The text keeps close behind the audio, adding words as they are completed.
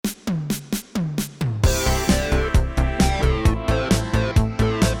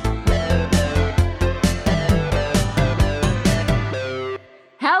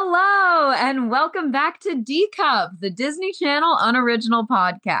welcome back to D-Cup, the Disney Channel unoriginal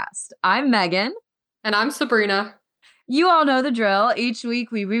podcast. I'm Megan. And I'm Sabrina. You all know the drill. Each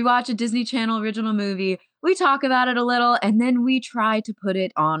week we rewatch a Disney Channel original movie, we talk about it a little, and then we try to put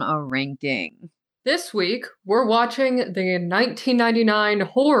it on a ranking. This week, we're watching the 1999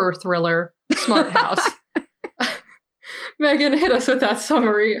 horror thriller, Smart House. Megan, hit us with that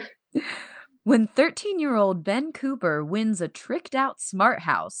summary. When 13-year-old Ben Cooper wins a tricked-out smart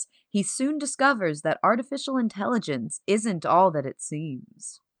house, he soon discovers that artificial intelligence isn't all that it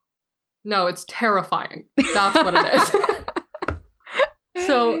seems. No, it's terrifying. That's what it is.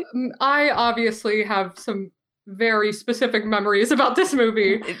 So, I obviously have some very specific memories about this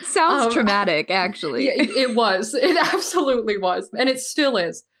movie. It sounds traumatic, actually. Yeah, it was. It absolutely was. And it still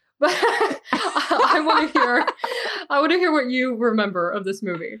is. But I want to hear what you remember of this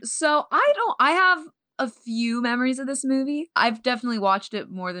movie. So I have a few memories of this movie. I've definitely watched it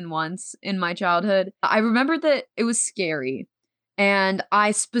more than once in my childhood. I remember that it was scary. And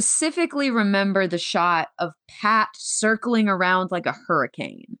I specifically remember the shot of Pat circling around like a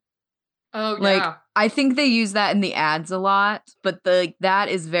hurricane. Oh, yeah. Like, I think they use that in the ads a lot, but that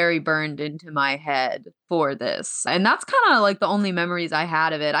is very burned into my head for this. And that's kind of like the only memories I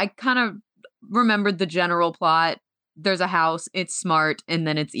had of it. I kind of remembered the general plot. There's a house, it's smart, and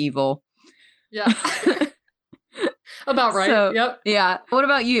then it's evil. Yeah. About right. So, yep. Yeah. What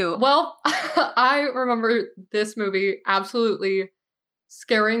about you? Well, I remember this movie absolutely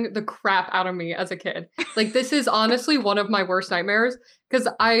scaring the crap out of me as a kid. Like, this is honestly one of my worst nightmares because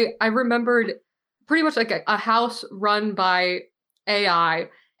I remembered pretty much like a house run by AI,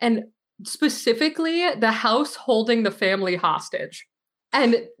 and specifically the house holding the family hostage.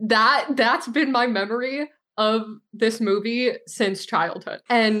 And that's been my memory of this movie since childhood.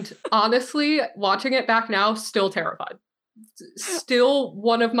 And honestly, watching it back now, still terrified. Still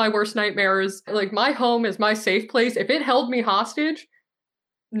one of my worst nightmares. Like, my home is my safe place. If it held me hostage,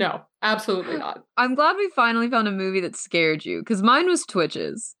 no, absolutely not. I'm glad we finally found a movie that scared you, because mine was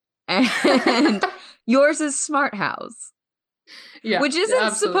Twitches. And yours is Smart House. Yeah. Which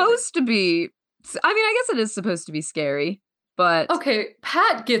isn't supposed to be. I mean, I guess it is supposed to be scary, but. Okay,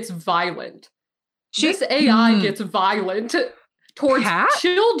 Pat gets violent. This AI gets violent towards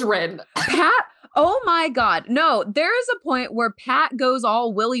children. Pat? Oh my God. No, there is a point where Pat goes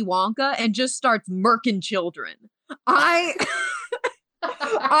all Willy Wonka and just starts murking children. I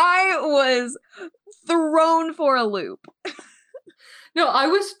was thrown for a loop. No, I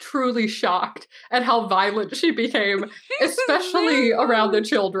was truly shocked at how violent she became, especially around the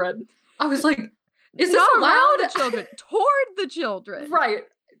children. I was like, is this allowed? Around the children, toward the children. Right.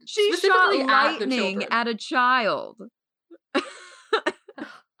 She shot lightning at a child.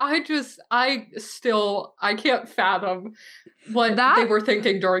 I can't fathom what they were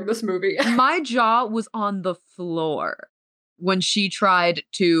thinking during this movie. My jaw was on the floor when she tried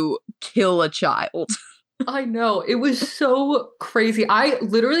to kill a child. I know. It was so crazy. I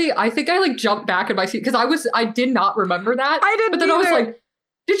think I like jumped back in my seat because I did not remember that. I didn't. But then either. I was like,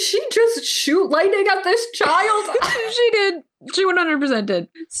 did she just shoot lightning at this child? She did. She 100% did.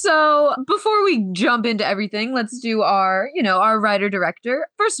 So before we jump into everything, let's do our writer-director.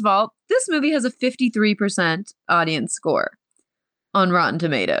 First of all, this movie has a 53% audience score on Rotten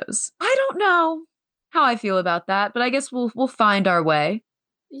Tomatoes. I don't know how I feel about that, but I guess we'll find our way.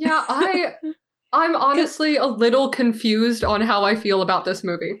 Yeah, I'm honestly a little confused on how I feel about this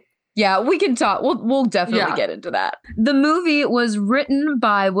movie. Yeah, we can talk. We'll definitely get into that. The movie was written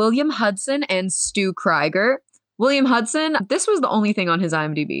by William Hudson and Stu Krieger. William Hudson, this was the only thing on his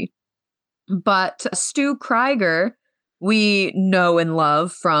IMDb. But Stu Krieger, we know and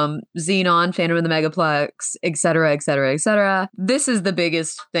love from Xenon, Phantom of the Megaplex, etc., etc., etc. This is the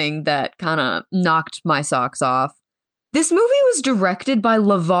biggest thing that kind of knocked my socks off. This movie was directed by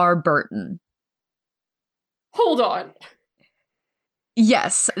LeVar Burton. Hold on.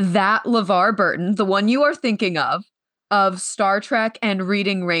 Yes, that LeVar Burton, the one you are thinking of Star Trek and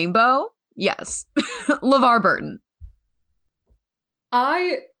Reading Rainbow. Yes, LeVar Burton.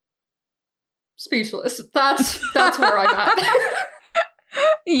 Speechless. That's where I'm at.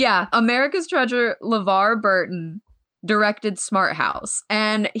 Yeah, America's Treasure, LeVar Burton directed Smart House,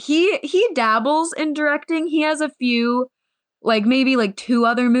 and he dabbles in directing. He has a few, maybe 2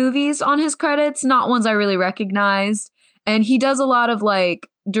 other movies on his credits, not ones I really recognized. And he does a lot of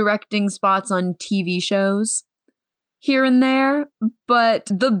directing spots on TV shows here and there. But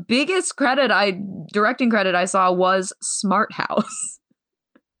the biggest directing credit I saw was Smart House.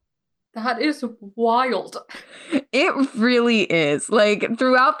 That is wild. It really is.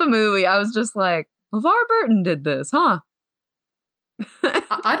 Throughout the movie, I was just like, LeVar Burton did this, huh?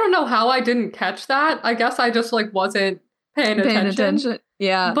 I don't know how I didn't catch that. I guess I just like wasn't paying attention.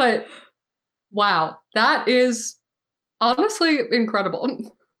 Yeah. But wow, that is honestly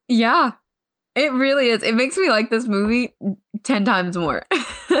incredible. Yeah. It really is. It makes me like this movie 10 times more.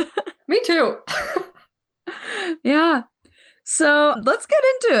 Me too. Yeah. So let's get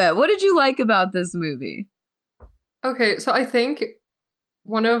into it. What did you like about this movie? Okay, so I think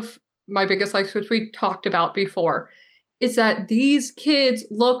one of my biggest likes, which we talked about before, is that these kids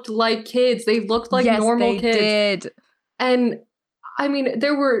looked like kids. They looked like normal kids. Did. And I mean,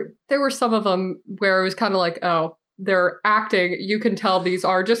 there were some of them where it was kind of like, oh, they're acting. You can tell these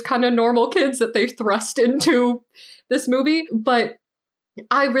are just kind of normal kids that they thrust into this movie. But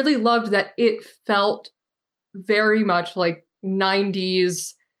I really loved that it felt very much like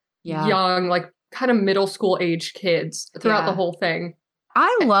 90s young, like kind of middle school age kids throughout the whole thing.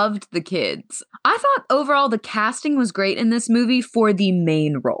 I loved the kids. I thought overall the casting was great in this movie for the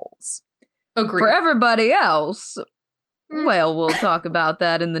main roles. Agreed. For everybody else, well, we'll talk about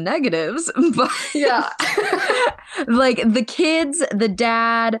that in the negatives. But yeah. Like the kids, the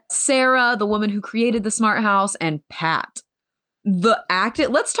dad, Sarah, the woman who created the smart house, and Pat.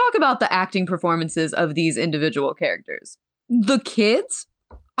 Let's talk about the acting performances of these individual characters. The kids,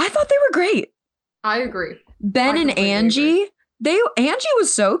 I thought they were great. I agree. Ben and Angie, Angie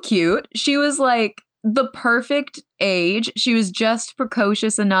was so cute. She was like the perfect age. She was just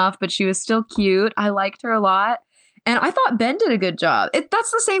precocious enough, but she was still cute. I liked her a lot. And I thought Ben did a good job.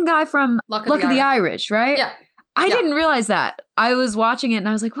 That's the same guy from Luck of the Irish, right? Yeah. I didn't realize that. I was watching it and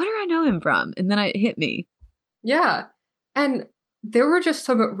I was like, what do I know him from? And then it hit me. Yeah. And there were just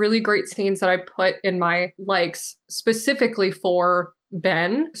some really great scenes that I put in my likes specifically for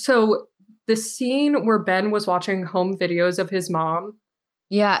Ben. So the scene where Ben was watching home videos of his mom.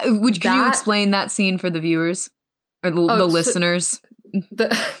 Yeah. Can you explain that scene for the viewers or the listeners?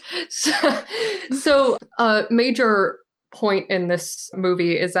 So a major point in this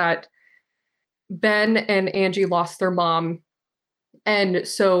movie is that Ben and Angie lost their mom. And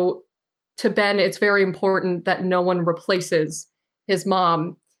so to Ben, it's very important that no one replaces his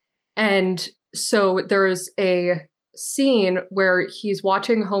mom. And so there's a scene where he's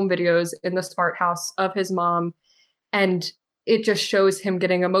watching home videos in the smart house of his mom, and it just shows him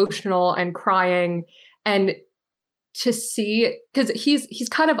getting emotional and crying. And to see, because he's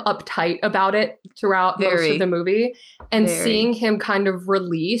kind of uptight about it throughout most of the movie, and seeing him kind of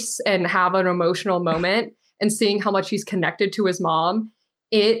release and have an emotional moment and seeing how much he's connected to his mom,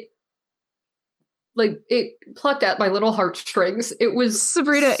 it plucked at my little heartstrings. It was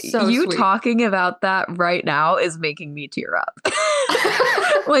Sabrina, so you sweet. Talking about that right now is making me tear up.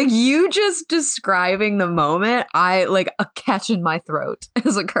 Like you just describing the moment, a catch in my throat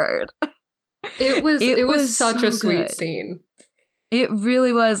has occurred. It was such a sweet scene. It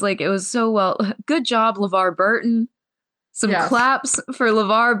really was. Like, it was so well. Good job, LeVar Burton. Some claps for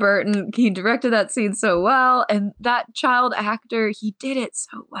LeVar Burton. He directed that scene so well. And that child actor, he did it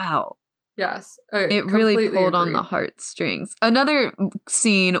so well. Yes. It really pulled on the heartstrings. Another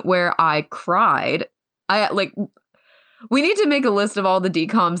scene where I cried. We need to make a list of all the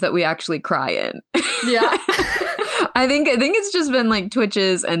DCOMs that we actually cry in. Yeah. I think it's just been like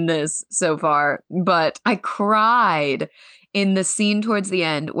Twitches and this so far, but I cried in the scene towards the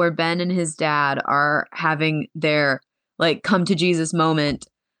end where Ben and his dad are having their come to Jesus moment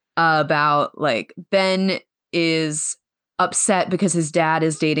about Ben is upset because his dad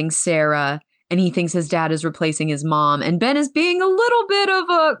is dating Sarah and he thinks his dad is replacing his mom, and Ben is being a little bit of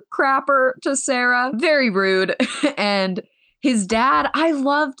a crapper to Sarah, very rude. And his dad, I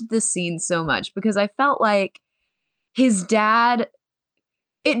loved this scene so much because I felt like his dad,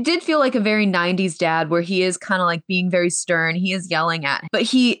 it did feel like a very 90s dad where he is kind of being very stern. He is yelling at him, but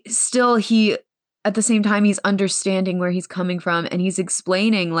he at the same time, he's understanding where he's coming from. And he's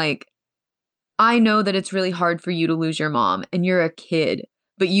explaining I know that it's really hard for you to lose your mom and you're a kid,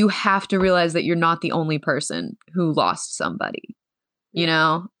 but you have to realize that you're not the only person who lost somebody. You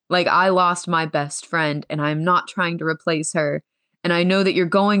know, I lost my best friend and I'm not trying to replace her. And I know that you're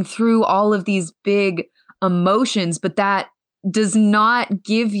going through all of these big emotions, but that does not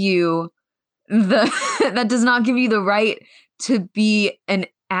give you the right to be an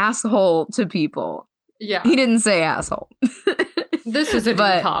asshole to people. Yeah. He didn't say asshole. This is a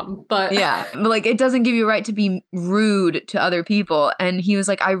DCOM, but yeah, it doesn't give you a right to be rude to other people. And he was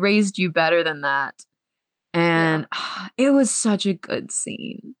like, I raised you better than that. And it was such a good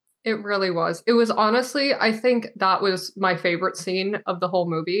scene. It really was. It was honestly, I think that was my favorite scene of the whole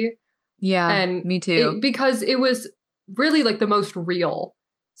movie. Yeah, and me too. Because it was really the most real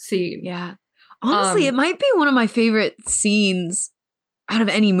scene. Yeah. Honestly, it might be one of my favorite scenes out of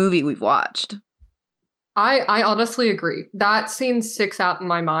any movie we've watched. I honestly agree. That scene sticks out in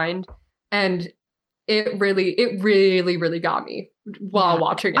my mind, and it really got me while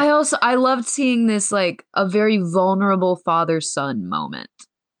watching it. I loved seeing this like a very vulnerable father-son moment.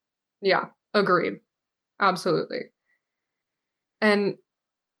 Yeah, agreed. Absolutely. And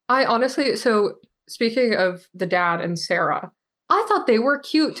I honestly, so speaking of the dad and Sarah, I thought they were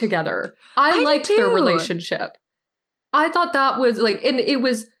cute together. I liked their relationship. I thought that was like, and it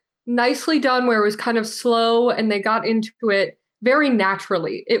was nicely done where it was kind of slow and they got into it very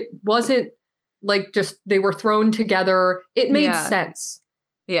naturally. It wasn't like just they were thrown together. It made sense.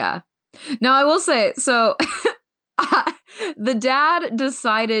 Yeah. Now I will say, so the dad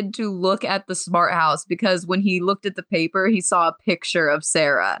decided to look at the smart house because when he looked at the paper, he saw a picture of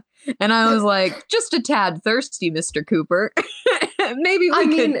Sarah. And I was like, just a tad thirsty, Mr. Cooper. Maybe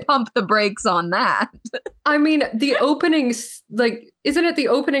we could pump the brakes on that. I mean, the opening, like, isn't it the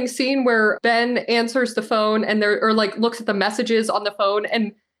opening scene where Ben answers the phone and looks at the messages on the phone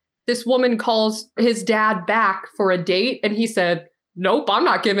and this woman calls his dad back for a date and he said, nope, I'm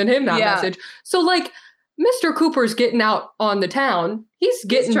not giving him that message. So like, Mr. Cooper's getting out on the town. He's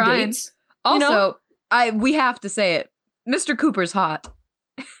getting dates. Also, we have to say it. Mr. Cooper's hot.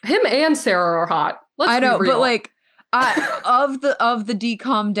 Him and Sarah are hot. I know, but like, of the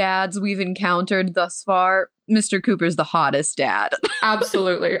DCOM dads we've encountered thus far, Mr. Cooper's the hottest dad.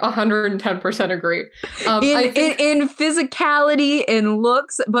 Absolutely, 110% agree. In physicality, in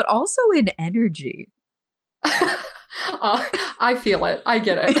looks, but also in energy. I feel it. I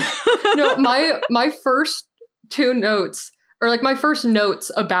get it. No, my first two notes, or like my first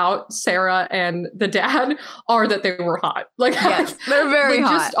notes about Sarah and the dad, are that they were hot. Like, yes, they're very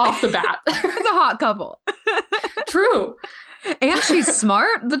hot. Just off the bat. It's a hot couple. True. And she's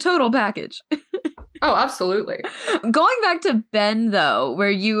smart. The total package. Oh, absolutely. Going back to Ben, though,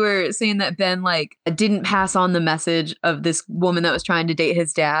 where you were saying that Ben, like, didn't pass on the message of this woman that was trying to date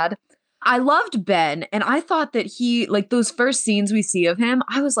his dad. I loved Ben, and I thought that he, like, those first scenes we see of him,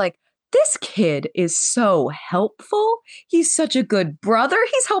 I was like, this kid is so helpful. He's such a good brother.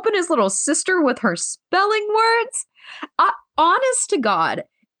 He's helping his little sister with her spelling words. Honest to God,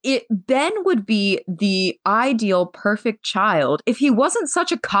 Ben would be the ideal perfect child if he wasn't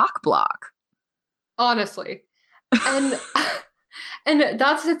such a cockblock. Honestly. And and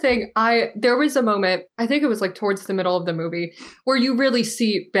that's the thing. There was a moment, I think it was like towards the middle of the movie, where you really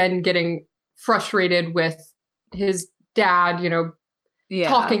see Ben getting frustrated with his dad,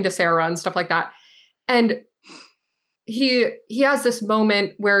 talking to Sarah and stuff like that. And he has this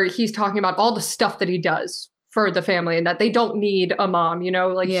moment where he's talking about all the stuff that he does for the family and that they don't need a mom,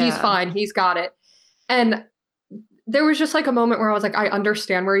 he's fine, he's got it. And there was just like a moment where I was like, I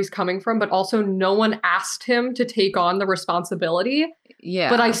understand where he's coming from, but also no one asked him to take on the responsibility. Yeah.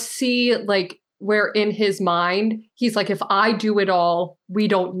 But I see like where in his mind, he's like, if I do it all, we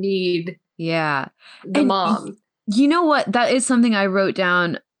don't need the mom. You know what? That is something I wrote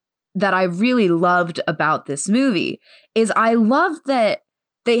down that I really loved about this movie is I loved that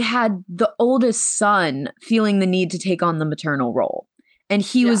they had the oldest son feeling the need to take on the maternal role. And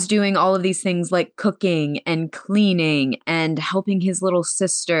he was doing all of these things like cooking and cleaning and helping his little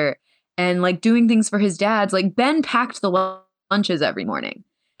sister and like doing things for his dad's. Like Ben packed the lunches every morning.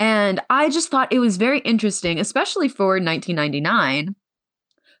 And I just thought it was very interesting, especially for 1999,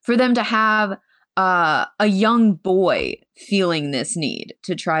 for them to have a young boy feeling this need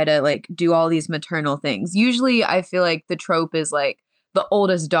to try to like do all these maternal things. Usually I feel like the trope is like the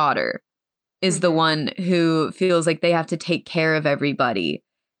oldest daughter is the one who feels like they have to take care of everybody.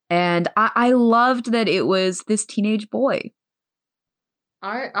 And I loved that it was this teenage boy.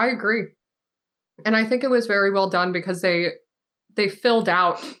 I agree. And I think it was very well done because they filled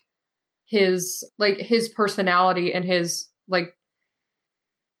out his personality and his like,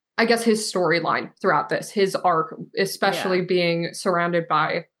 I guess his storyline throughout this, his arc, especially being surrounded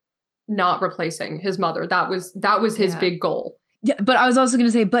by not replacing his mother. That was his big goal. Yeah, but I was also going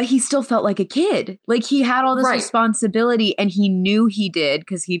to say, but he still felt like a kid. Like he had all this responsibility and he knew he did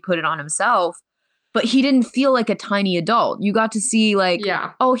because he put it on himself, but he didn't feel like a tiny adult. You got to see like,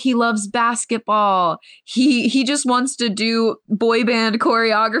 oh, he loves basketball. He just wants to do boy band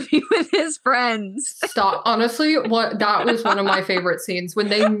choreography with his friends. Stop. Honestly, that was one of my favorite scenes when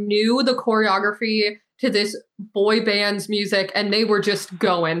they knew the choreography to this boy band's music and they were just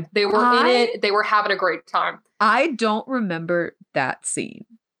going. They were in it. They were having a great time. I don't remember that scene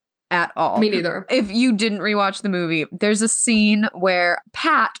at all. Me neither. If you didn't rewatch the movie, there's a scene where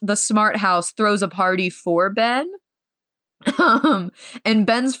Pat, the smart house, throws a party for Ben. And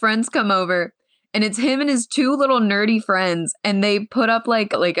Ben's friends come over and it's him and his two little nerdy friends, and they put up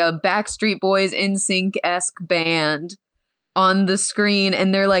like a Backstreet Boys NSYNC-esque band on the screen,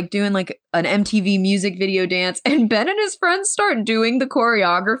 and they're like doing like an MTV music video dance, and Ben and his friends start doing the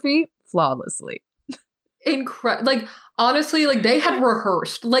choreography flawlessly. Incredible. Like, honestly, like they had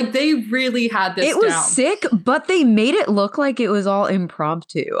rehearsed. Like they really had this. It was sick, but they made it look like it was all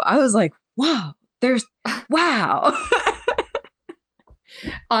impromptu. I was like, wow, wow.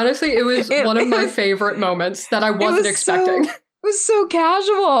 Honestly, it was one of my favorite moments that I wasn't expecting. It was so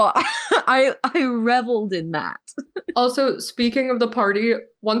casual. I reveled in that. Also, speaking of the party,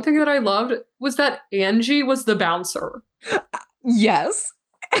 one thing that I loved was that Angie was the bouncer. Yes.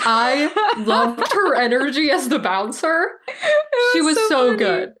 I loved her energy as the bouncer. She was so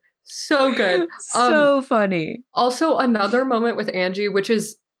good. So good. So funny. Also, another moment with Angie, which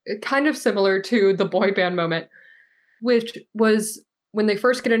is kind of similar to the boy band moment, which was when they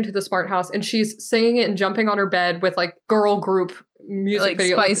first get into the smart house and she's singing it and jumping on her bed with like girl group music like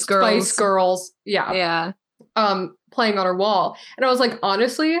video. Spice Girls. Spice Girls. Yeah. Yeah. Playing on her wall. And I was like,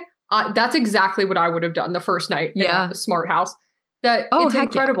 honestly, that's exactly what I would have done the first night in the smart house. It's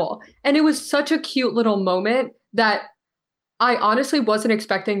incredible. Yeah. And it was such a cute little moment that I honestly wasn't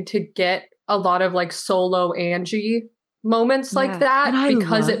expecting to get a lot of like solo Angie moments like that,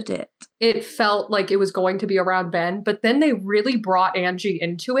 because it felt like it was going to be around Ben, but then they really brought Angie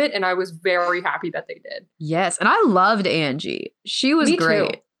into it, and I was very happy that they did. Yes, and I loved Angie. She was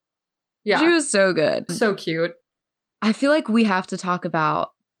great. Too. Yeah. She was so good. So cute. I feel like we have to talk about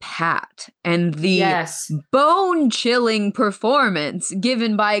Pat and the bone-chilling performance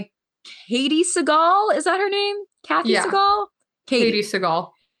given by Katey Sagal. Is that her name? Kathy Sagal? Katey Sagal.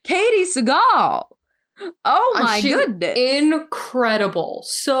 Katey Sagal. Oh my goodness. Incredible.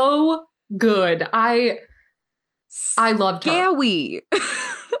 So good. I loved her. Scary.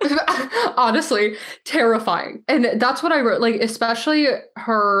 Honestly, terrifying. And that's what I wrote. Like, especially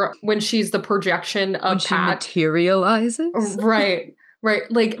her when she's the projection of when Pat. She materializes. Right. Right.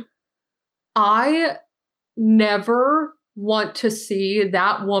 Like, I never want to see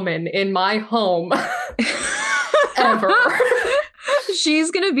that woman in my home ever.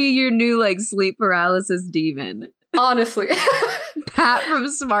 She's going to be your new, like, sleep paralysis demon. Honestly. Pat from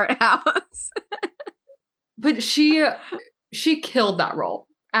Smart House. But she killed that role.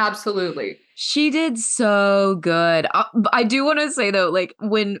 Absolutely. She did so good. I do want to say, though, like,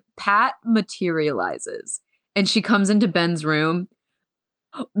 when Pat materializes and she comes into Ben's room,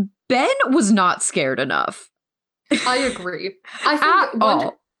 Ben was not scared enough. I agree. I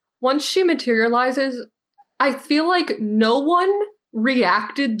think once she materializes, I feel like no one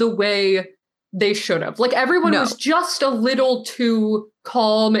reacted the way they should have. Like, everyone was just a little too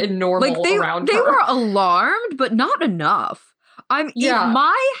calm and normal around her. They were alarmed, but not enough. If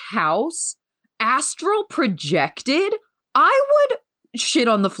my house astral projected, I would shit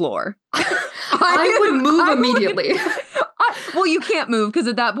on the floor. I would move immediately. Well, you can't move because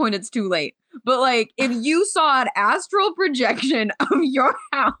at that point it's too late. But like, if you saw an astral projection of your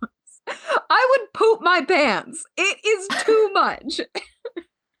house, I would poop my pants. It is too much.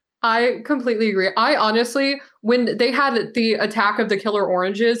 I completely agree. I honestly, when they had the attack of the killer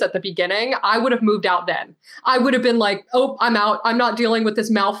oranges at the beginning, I would have moved out then. I would have been like, oh, I'm out. I'm not dealing with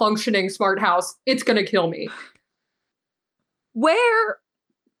this malfunctioning smart house. It's going to kill me. Where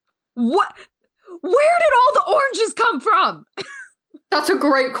did all the oranges come from? That's a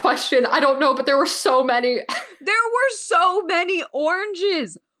great question. I don't know, but there were so many. There were so many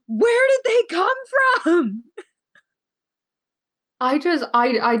oranges. Where did they come from? I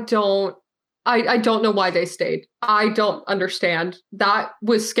don't know why they stayed. I don't understand. That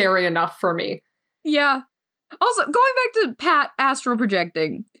was scary enough for me. Yeah. Also, going back to Pat astral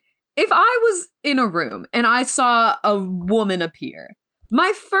projecting, if I was in a room and I saw a woman appear,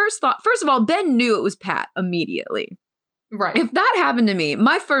 my first thought, first of all, Ben knew it was Pat immediately. Right. If that happened to me,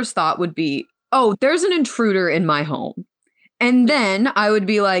 my first thought would be, oh, there's an intruder in my home. And then I would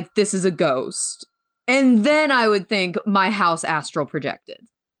be like, this is a ghost. And then I would think my house astral projected.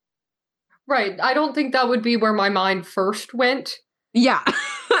 Right. I don't think that would be where my mind first went. Yeah.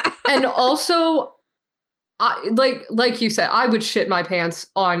 And also, like you said, I would shit my pants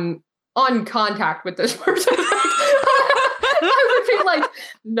on contact with this person. I would be like,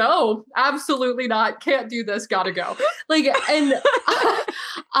 no, absolutely not. Can't do this. Gotta go. Like, and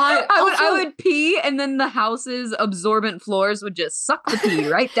I would pee, and then the house's absorbent floors would just suck the pee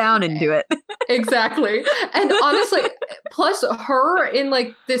right down into it. Exactly. And honestly, plus her in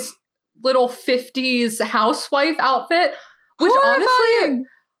like this little 50s housewife outfit, which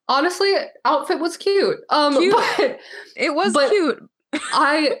honestly, outfit was cute. Cute. But it was cute.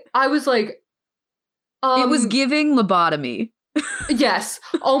 I was like, It was giving lobotomy. Yes.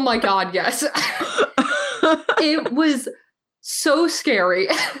 Oh my God, yes. It was so scary.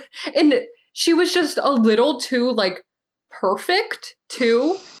 And she was just a little too, like, perfect,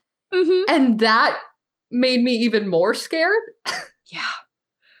 too. Mm-hmm. And that made me even more scared. Yeah.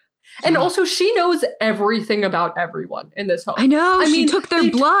 And also, she knows everything about everyone in this home. I know. She took their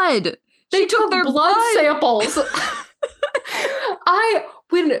blood. They took their blood samples.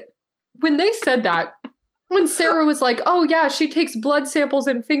 When they said that, when Sarah was like, "Oh yeah, she takes blood samples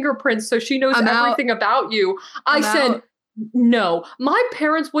and fingerprints, so she knows everything about you," I said, "No, my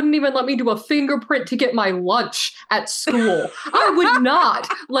parents wouldn't even let me do a fingerprint to get my lunch at school. I would not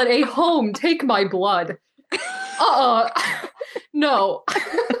let a home take my blood. No."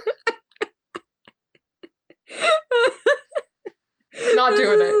 Not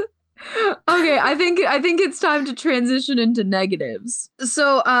doing it. Okay, I think it's time to transition into negatives.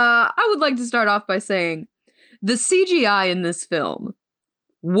 So I would like to start off by saying the CGI in this film,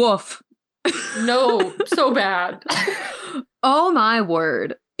 woof. No, so bad. Oh my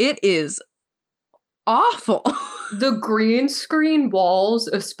word. It is awful. The green screen walls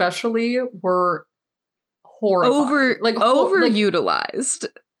especially were horrifying. Overutilized.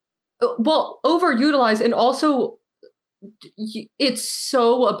 Well, overutilized, and also it's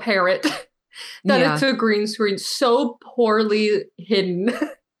so apparent that it's a green screen, so poorly hidden.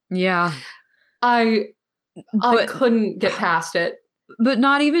 Yeah. I couldn't get past it. But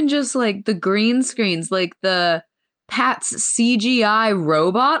not even just like the green screens, like the Pat's CGI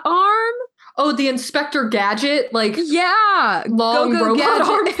robot arm. Oh, the Inspector Gadget, like, yeah, long Go-Go robot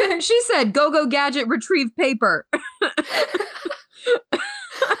arm Gadget. thing. She said, "Go-Go Gadget, retrieve paper."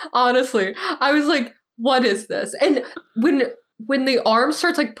 Honestly, I was like, what is this? And when the arm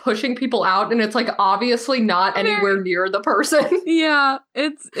starts like pushing people out and it's like obviously not anywhere near the person. Yeah,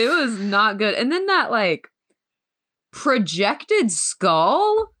 it was not good. And then that like projected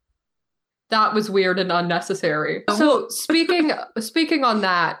skull, that was weird and unnecessary. So speaking on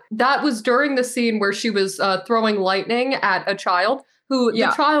that was during the scene where she was throwing lightning at a child.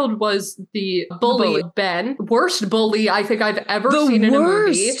 The child was the bully, Ben. Worst bully I think I've ever seen in a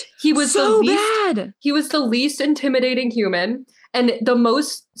movie. He was bad. He was the least intimidating human. And the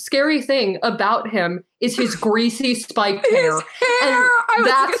most scary thing about him is his greasy spiked hair. His hair! And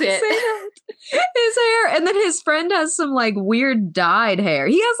that's it. His hair. And then his friend has some like weird dyed hair.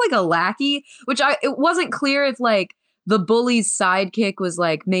 He has like a lackey, which it wasn't clear if like the bully's sidekick was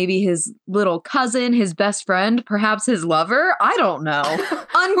like maybe his little cousin, his best friend, perhaps his lover. I don't know.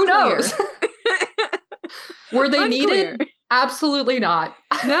 Unclear. Who knows? Were they needed? Absolutely not.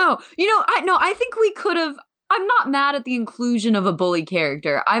 No. I think we could have. I'm not mad at the inclusion of a bully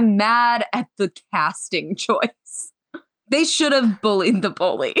character. I'm mad at the casting choice. They should have bullied the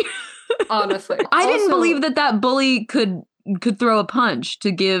bully. Honestly. I didn't believe that bully could throw a punch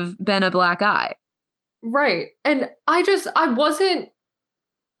to give Ben a black eye. Right. And I wasn't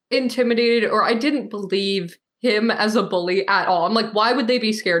intimidated, or I didn't believe him as a bully at all. I'm like, why would they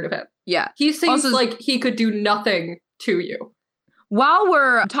be scared of him? Yeah. He seems like he could do nothing to you. While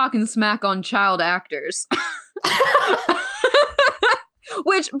we're talking smack on child actors,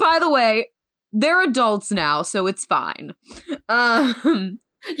 which, by the way, they're adults now, so it's fine.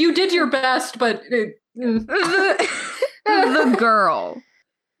 You did your best, but the girl,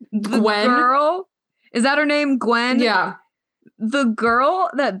 Gwen. Girl, is that her name? Gwen? Yeah. The girl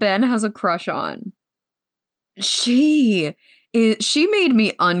that Ben has a crush on. She made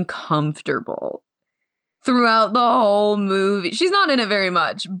me uncomfortable throughout the whole movie. She's not in it very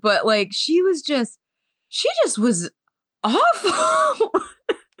much, but like she just was awful.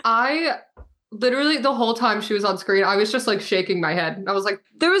 I literally the whole time she was on screen, I was just like shaking my head. I was like,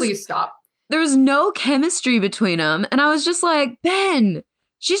 please stop. There was no chemistry between them, and I was just like, Ben,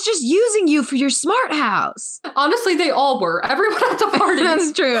 she's just using you for your smart house. Honestly, they all were. Everyone at the party.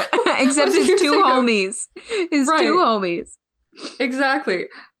 That's true. Except his two homies. His two homies. Exactly.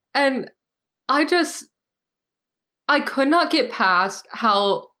 And I could not get past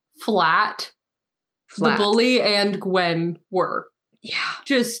how flat the bully and Gwen were. Yeah.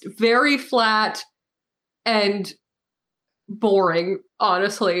 Just very flat and boring,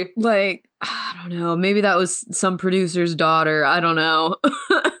 honestly. Like, I don't know. Maybe that was some producer's daughter. I don't know.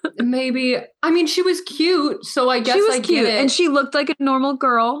 Maybe. I mean, she was cute, so I guess I get it. And she looked like a normal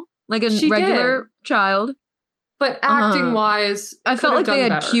girl, like a regular child. But acting-wise, I felt like they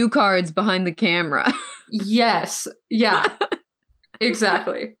had cue cards behind the camera. Yes. Yeah.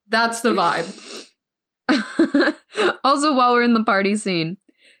 Exactly. That's the vibe. Also, while we're in the party scene,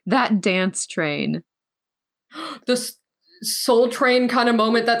 that dance train. Soul Train kind of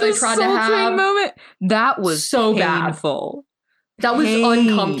moment that they tried to have. Soul Train moment. That was so painful. That was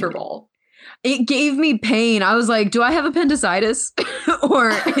uncomfortable. It gave me pain. I was like, do I have appendicitis? Or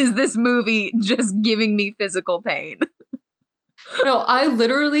is this movie just giving me physical pain? No, I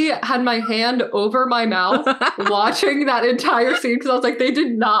literally had my hand over my mouth watching that entire scene because I was like, they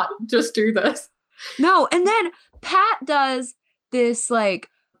did not just do this. No, and then Pat does this like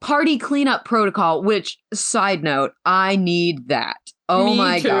party cleanup protocol, which, side note, I need that. Oh Me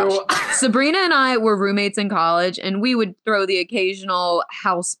my too. gosh. Sabrina and I were roommates in college, and we would throw the occasional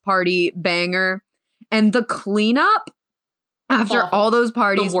house party banger. And the cleanup after all those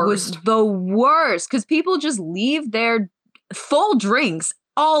parties was the worst because people just leave their full drinks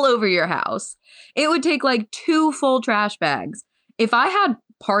all over your house. It would take like 2 full trash bags. If I had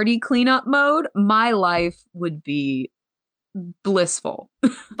party cleanup mode, my life would be blissful.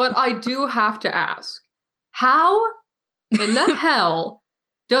 But I do have to ask, how in the hell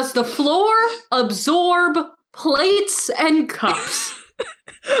does the floor absorb plates and cups?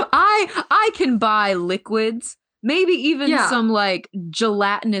 I can buy liquids, maybe even some like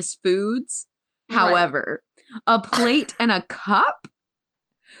gelatinous foods. Right. However, a plate and a cup?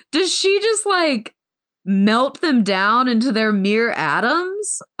 Does she just like melt them down into their mere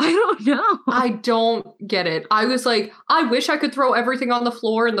atoms? I don't know. I don't get it. I was like, I wish I could throw everything on the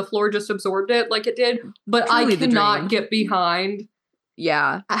floor and the floor just absorbed it like it did, but truly I cannot get behind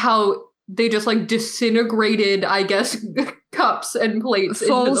how they just like disintegrated, I guess, cups and plates.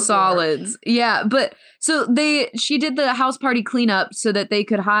 Full solids. Yeah, but so she did the house party cleanup so that they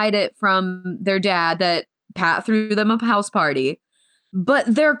could hide it from their dad that Pat threw them a house party. But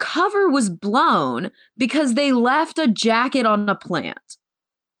their cover was blown because they left a jacket on a plant.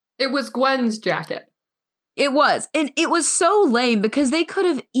 It was Gwen's jacket. It was. And it was so lame because they could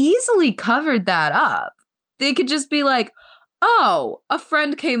have easily covered that up. They could just be like, oh, a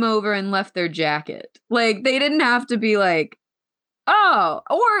friend came over and left their jacket. Like, they didn't have to be like, oh,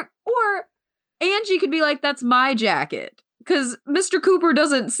 or Angie could be like, that's my jacket. Because Mr. Cooper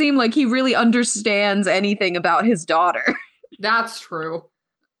doesn't seem like he really understands anything about his daughter. That's true.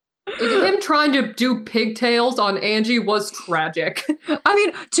 Him trying to do pigtails on Angie was tragic. I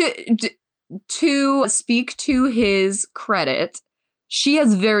mean, to speak to his credit, she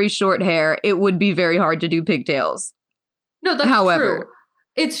has very short hair. It would be very hard to do pigtails. No, that's true.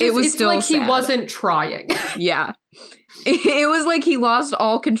 It's just, it's still like sad. He wasn't trying. Yeah. It was like he lost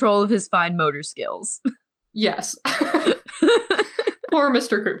all control of his fine motor skills. Yes. Poor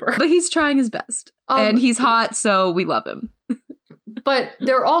Mr. Cooper. But he's trying his best. And he's hot, so we love him. But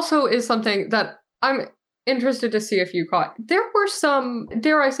there also is something that I'm interested to see if you caught. There were some,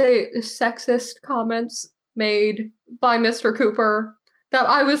 dare I say, sexist comments made by Mr. Cooper that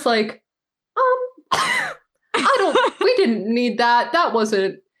I was like, we didn't need that. That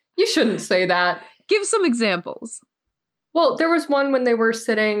wasn't, you shouldn't say that. Give some examples. Well, there was one when they were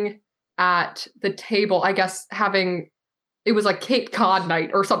sitting at the table, I guess it was like Cape Cod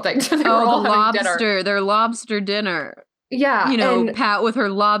night or something. So they were all having dinner. Their lobster dinner. Yeah. You know, Pat with her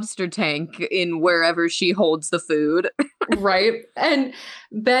lobster tank in wherever she holds the food. Right. And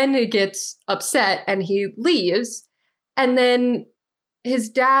Ben gets upset and he leaves. And then his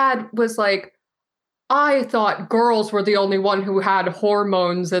dad was like, I thought girls were the only one who had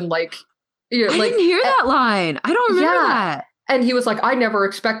hormones and like, you know, I didn't hear that line. I don't remember that. And he was like, I never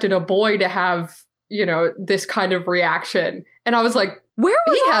expected a boy to have, you know, this kind of reaction. And I was like, where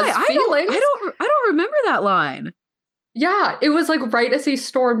was he has feelings. I don't remember that line. Yeah, it was like right as he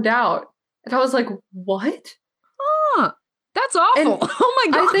stormed out. And I was like, what? Huh. That's awful. And oh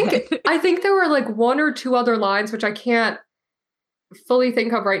my God. I think there were like 1 or 2 other lines, which I can't fully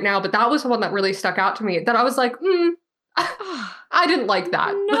think of right now, but that was the one that really stuck out to me. That I was like, I didn't like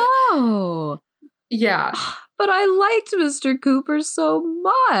that. No. Yeah. But I liked Mr. Cooper so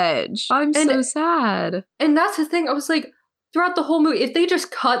much. I'm so sad. And that's the thing. I was like, throughout the whole movie, if they just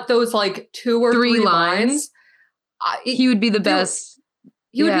cut those like 2 or 3 lines, he would be the best.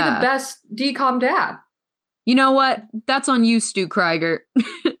 He would be the best DCOM dad. You know what? That's on you, Stu Krieger.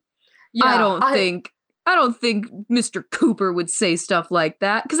 Yeah, I don't think Mr. Cooper would say stuff like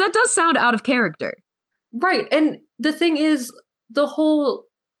that because that does sound out of character. Right. And the thing is, the whole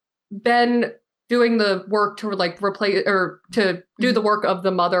Ben doing the work to like replace or to do the work of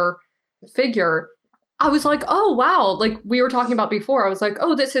the mother figure, I was like, oh, wow. Like we were talking about before, I was like,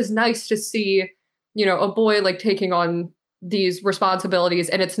 oh, this is nice to see, you know, a boy like taking on these responsibilities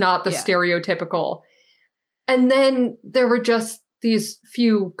and it's not the stereotypical. And then there were just these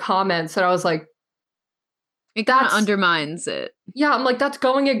few comments that I was like, It kind of undermines it. Yeah, I'm like, that's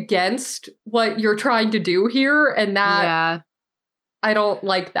going against what you're trying to do here, and that I don't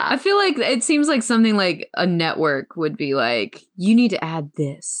like that. I feel like it seems like something like a network would be like, you need to add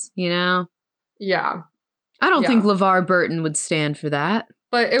this, you know? Yeah. I don't think LeVar Burton would stand for that.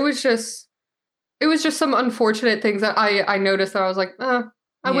 But it was just some unfortunate things that I noticed that I was like,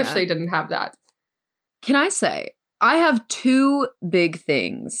 I wish they didn't have that. Can I say, I have two big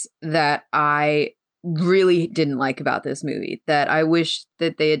things that I really didn't like about this movie that I wish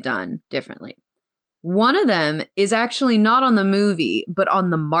that they had done differently. One of them is actually not on the movie, but on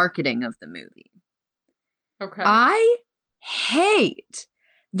the marketing of the movie. Okay. I hate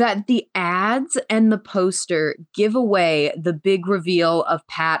that the ads and the poster give away the big reveal of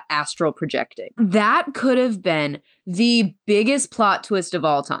Pat astral projecting. That could have been the biggest plot twist of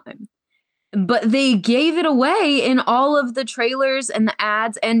all time. But they gave it away in all of the trailers and the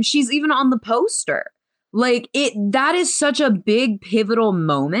ads, and she's even on the poster. Like, that is such a big pivotal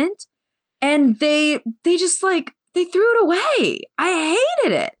moment. And they just like, they threw it away. I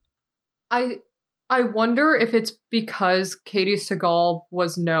hated it. I wonder if it's because Katie Sagal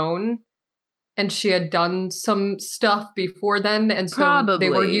was known and she had done some stuff before then, and so they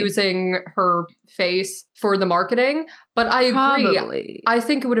were using her face for the marketing. But I agree. I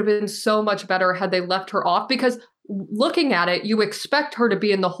think it would have been so much better had they left her off, because looking at it, you expect her to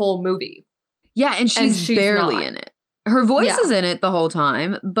be in the whole movie. Yeah, and she's barely in it. Her voice is in it the whole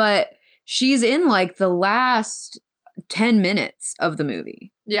time, but she's in like the last 10 minutes of the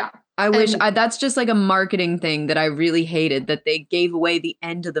movie. Yeah. I wish that's just like a marketing thing that I really hated, that they gave away the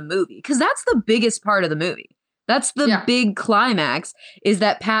end of the movie, because that's the biggest part of the movie. That's the big climax, is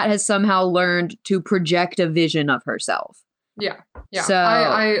that Pat has somehow learned to project a vision of herself. Yeah. Yeah. So,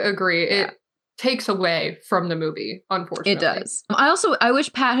 I agree. Yeah. It takes away from the movie, unfortunately. It does. I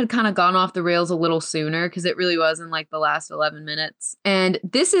wish Pat had kind of gone off the rails a little sooner, because it really was in like the last 11 minutes. And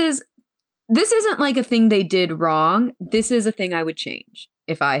this isn't like a thing they did wrong. This is a thing I would change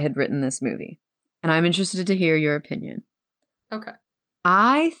if I had written this movie. And I'm interested to hear your opinion. Okay.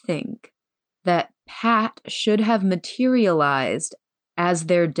 I think that Pat should have materialized as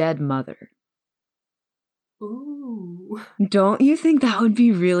their dead mother. Ooh. Don't you think that would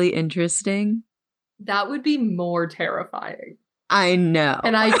be really interesting? That would be more terrifying. I know.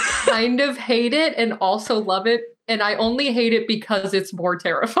 And I kind of hate it and also love it. And I only hate it because it's more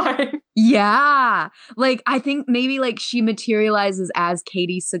terrifying. Yeah. Like, I think maybe like she materializes as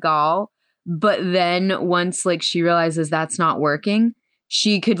Katie Sagal, but then once like she realizes that's not working,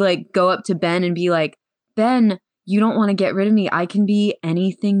 she could like go up to Ben and be like, Ben, you don't want to get rid of me. I can be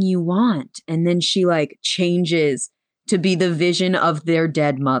anything you want. And then she like changes to be the vision of their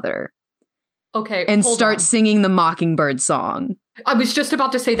dead mother. Okay. And start singing the Mockingbird song. I was just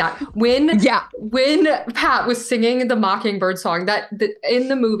about to say that when Pat was singing the Mockingbird song, in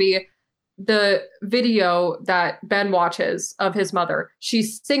the movie, the video that Ben watches of his mother,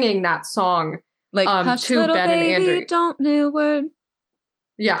 she's singing that song like to Ben baby, and Andrew. Don't know a word.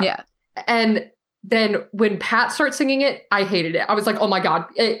 Yeah. And then when Pat starts singing it, I hated it. I was like, oh my God,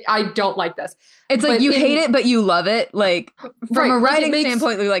 I don't like this. It's like you hate it, but you love it. Like from a writing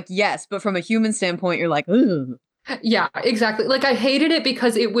standpoint, you're like, yes. But from a human standpoint, you're like, ugh. Yeah, exactly. Like I hated it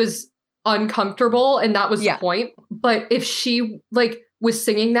because it was uncomfortable and that was the point. But if she like was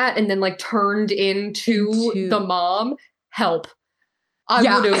singing that and then like turned into the mom, help. I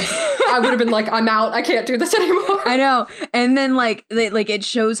would have been like, I'm out. I can't do this anymore. I know. And then like it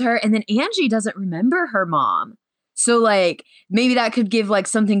shows her, and then Angie doesn't remember her mom. So like maybe that could give like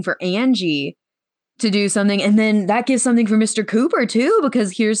something for Angie to do something, and then that gives something for Mr. Cooper too,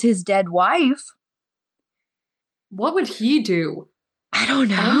 because here's his dead wife. What would he do? I don't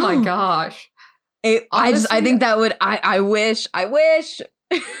know. Oh my gosh. Honestly, I think that would, I wish.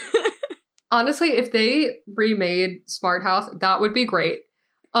 Honestly, if they remade Smart House, that would be great.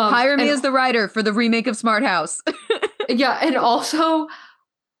 Hire me as the writer for the remake of Smart House. Yeah, and also,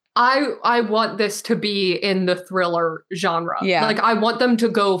 I want this to be in the thriller genre. Yeah. Like, I want them to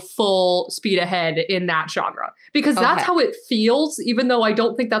go full speed ahead in that genre. Because that's how it feels, even though I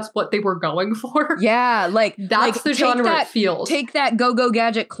don't think that's what they were going for. Yeah, like that's the genre it feels. Take that Go-Go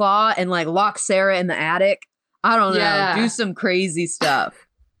Gadget claw and like lock Sarah in the attic. I don't know. Do some crazy stuff.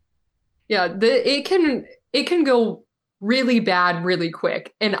 Yeah, it can go really bad really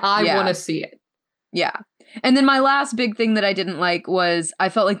quick, and I want to see it. Yeah. And then my last big thing that I didn't like was I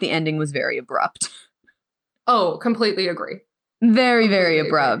felt like the ending was very abrupt. Oh, completely agree. Very, very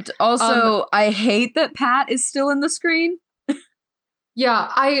abrupt. Also, I hate that Pat is still in the screen. Yeah,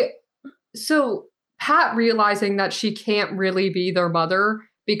 so Pat realizing that she can't really be their mother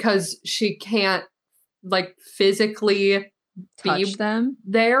because she can't like physically Touch them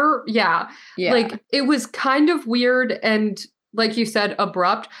there. Yeah. Like it was kind of weird and like you said,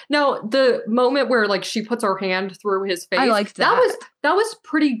 abrupt. Now the moment where like she puts her hand through his face, I liked that. That was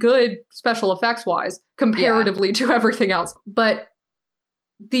pretty good special effects wise comparatively to everything else. But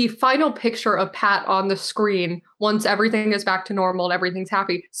the final picture of Pat on the screen, once everything is back to normal and everything's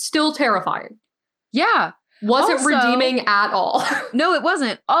happy, still terrifying. Yeah. Wasn't redeeming at all. No, it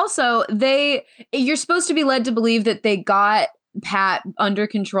wasn't. Also, you're supposed to be led to believe that they got Pat under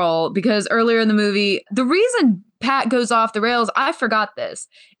control because earlier in the movie, the reason Pat goes off the rails, I forgot this,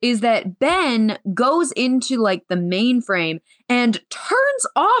 is that Ben goes into like the mainframe and turns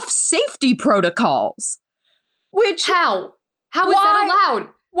off safety protocols. Which How is that allowed?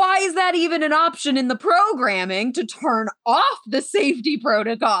 Why is that even an option in the programming to turn off the safety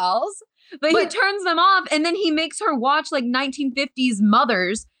protocols? But he turns them off and then he makes her watch like 1950s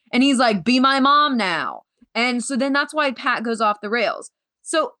mothers and he's like, be my mom now. And so then that's why Pat goes off the rails.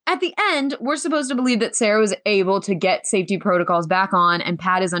 So at the end, we're supposed to believe that Sarah was able to get safety protocols back on and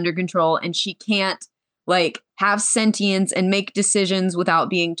Pat is under control and she can't like have sentience and make decisions without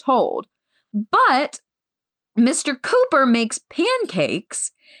being told. But Mr. Cooper makes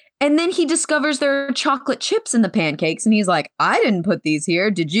pancakes and then he discovers there are chocolate chips in the pancakes and he's like, I didn't put these here,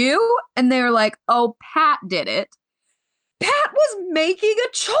 did you? And they're like, oh, Pat did it. Pat was making a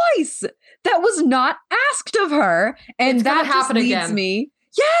choice that was not asked of her. And that just leads me.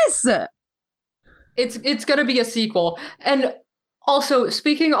 Yes. It's going to be a sequel. And also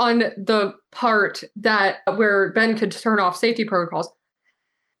speaking on the part that where Ben could turn off safety protocols,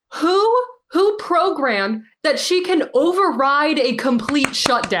 who programmed that she can override a complete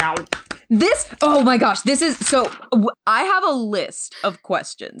shutdown? Oh my gosh, I have a list of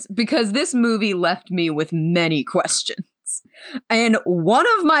questions because this movie left me with many questions. And one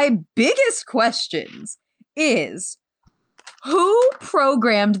of my biggest questions is, who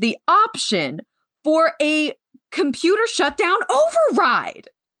programmed the option for a computer shutdown override?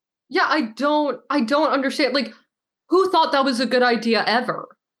 Yeah, I don't understand. Like, who thought that was a good idea ever?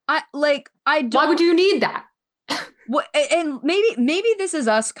 I don't. Why would you need that? And maybe this is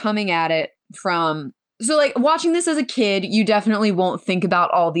us coming at it from, so like watching this as a kid, you definitely won't think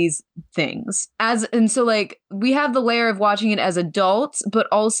about all these things so like we have the layer of watching it as adults, but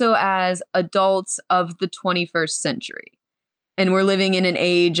also as adults of the 21st century. And we're living in an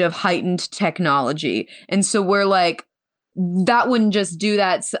age of heightened technology. And so we're like, that wouldn't just do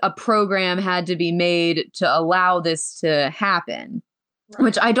that. A program had to be made to allow this to happen. Right.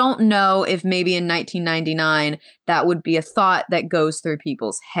 Which I don't know if maybe in 1999 that would be a thought that goes through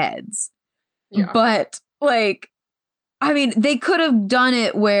people's heads. Yeah. But like, I mean, they could have done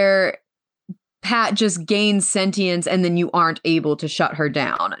it where Pat just gains sentience and then you aren't able to shut her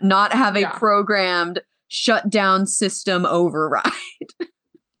down. Not have a programmed shutdown system override.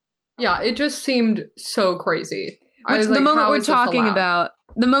 Yeah, it just seemed so crazy. The moment we're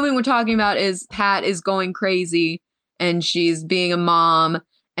talking about is Pat is going crazy. And she's being a mom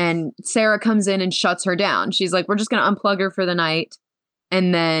and Sarah comes in and shuts her down. She's like, we're just going to unplug her for the night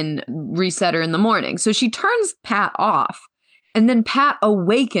and then reset her in the morning. So she turns Pat off and then Pat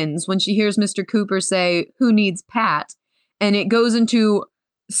awakens when she hears Mr. Cooper say, who needs Pat? And it goes into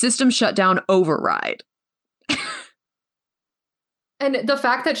system shutdown override. And the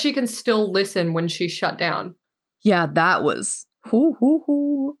fact that she can still listen when she's shut down. Yeah, that was.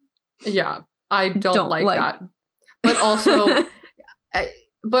 Yeah, I don't like that. But also,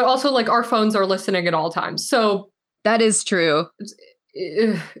 like our phones are listening at all times. So that is true.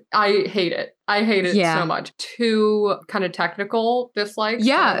 I hate it. I hate it so much. Two kind of technical dislikes.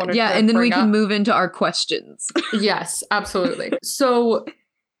 Yeah. And then we can move into our questions. Yes, absolutely. So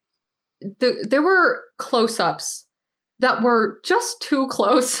there were close-ups that were just too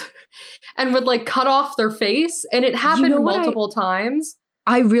close and would like cut off their face. And it happened multiple times.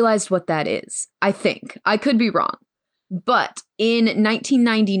 I realized what that is. I think. I could be wrong. But in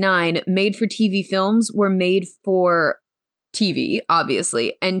 1999, made-for-TV films were made for TV,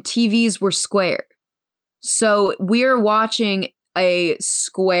 obviously, and TVs were square. So we're watching a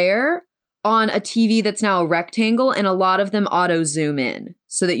square on a TV that's now a rectangle, and a lot of them auto-zoom in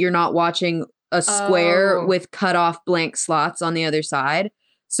so that you're not watching a square with cut-off blank slots on the other side.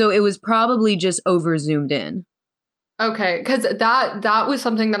 So it was probably just over-zoomed in. Okay, because that was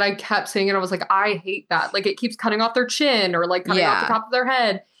something that I kept seeing, and I was like, I hate that. Like, it keeps cutting off their chin or like cutting off the top of their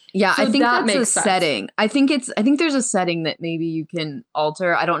head. Yeah, so I think that's a setting. I think there's a setting that maybe you can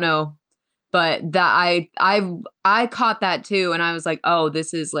alter. I don't know, but that I caught that too, and I was like, oh,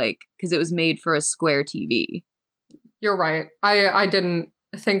 this is like because it was made for a square TV. You're right. I didn't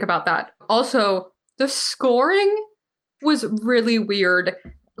think about that. Also, The scoring was really weird.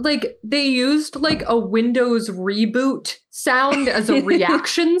 Like, they used, like, a Windows reboot sound as a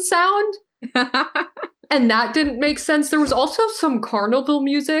reaction sound. And that didn't make sense. There was also some carnival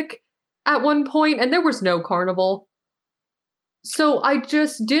music at one point, and there was no carnival. So I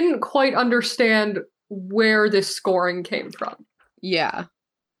just didn't quite understand where this scoring came from. Yeah.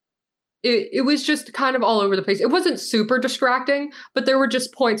 It was just kind of all over the place. It wasn't super distracting, but there were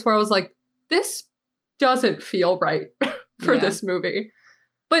just points where I was like, this doesn't feel right for this movie.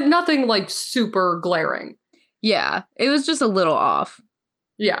 But nothing like super glaring. Yeah, it was just a little off.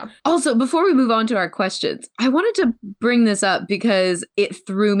 Yeah. Also, before we move on to our questions, I wanted to bring this up because it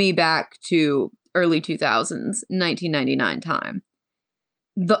threw me back to early 2000s, 1999 time.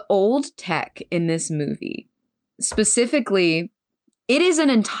 The old tech in this movie, specifically, it is an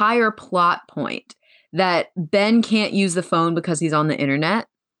entire plot point that Ben can't use the phone because he's on the internet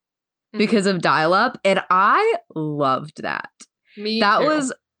because of dial-up, and I loved that. Me that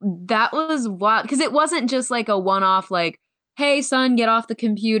too. That was wild, because it wasn't just like a one-off, like, hey, son, get off the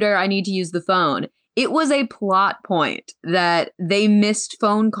computer, I need to use the phone. It was a plot point that they missed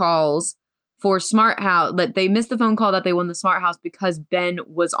phone calls for Smart House, that they missed the phone call that they won the Smart House because Ben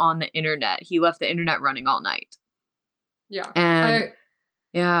was on the internet. He left the internet running all night. Yeah. And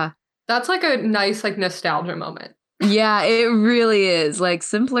yeah. That's like a nice, like, nostalgia moment. Yeah, it really is. Like,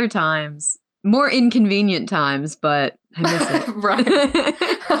 simpler times. More inconvenient times, but I miss it. Right.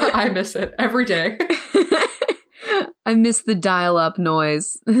 I miss it every day. I miss the dial-up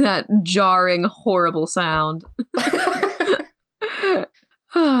noise. That jarring, horrible sound.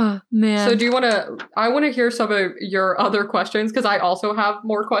 Oh, man. So I want to hear some of your other questions, because I also have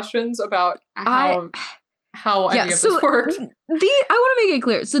more questions about how any of this works. I want to make it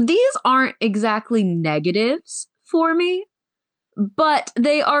clear. So these aren't exactly negatives for me, but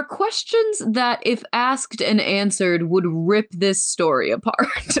they are questions that, if asked and answered, would rip this story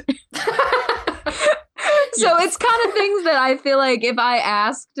apart. So it's kind of things that I feel like if I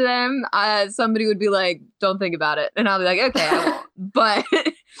asked them, somebody would be like, don't think about it. And I'll be like, okay, I won't. But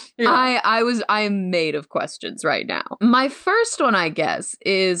I am made of questions right now. My first one, I guess,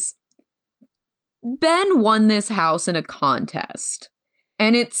 is Ben won this house in a contest.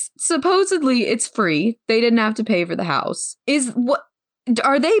 And it's supposedly it's free. They didn't have to pay for the house.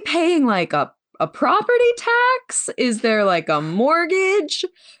 Are they paying like a property tax? Is there like a mortgage?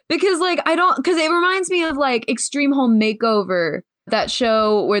 Because it reminds me of like Extreme Home Makeover, that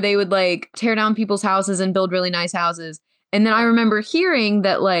show where they would like tear down people's houses and build really nice houses. And then I remember hearing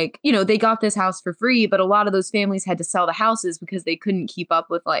that, like, you know, they got this house for free, but a lot of those families had to sell the houses because they couldn't keep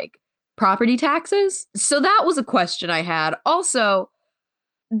up with like property taxes. So that was a question I had. Also,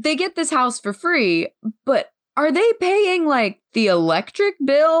 they get this house for free, but are they paying like the electric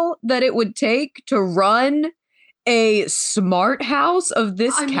bill that it would take to run a smart house of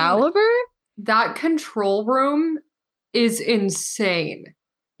this caliber? That control room is insane.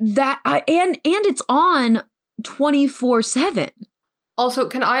 And it's on 24/7. Also,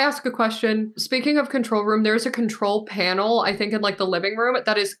 can I ask a question? Speaking of control room, there's a control panel, I think in like the living room,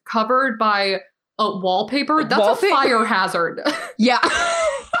 that is covered by a wallpaper. That's a fire hazard. Yeah.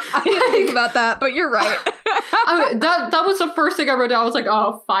 I didn't think about that, but you're right. That was the first thing I wrote down. I was like,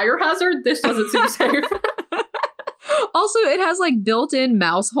 oh, fire hazard? This doesn't seem safe. Also, it has like built-in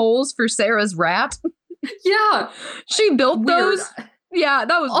mouse holes for Sarah's rat. Yeah. She built those. Yeah,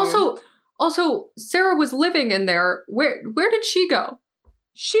 that was weird. Also, Sarah was living in there. Where did she go?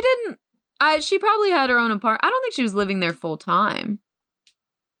 She didn't. She probably had her own apartment. I don't think she was living there full time.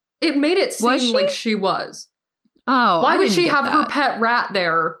 It made it seem like she was. Oh, why would she have her pet rat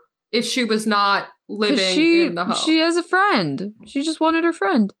there if she was not living in the home? She has a friend. She just wanted her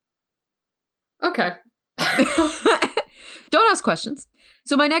friend. Okay. Don't ask questions.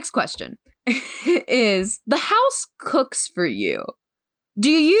 So my next question is, the house cooks for you.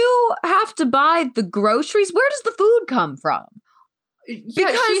 Do you have to buy the groceries? Where does the food come from?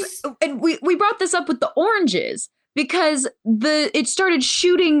 Yeah, and we brought this up with the oranges, because it started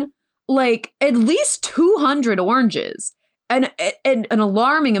shooting like at least 200 oranges and an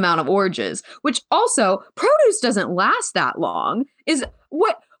alarming amount of oranges, which also produce doesn't last that long.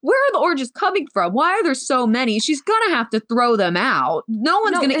 Where are the oranges coming from? Why are there so many? She's going to have to throw them out. No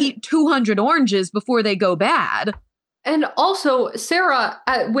one's going to eat 200 oranges before they go bad. And also, Sarah,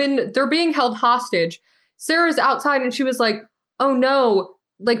 when they're being held hostage, Sarah's outside and she was like, oh no,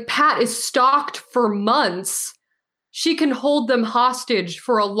 like Pat is stalked for months. She can hold them hostage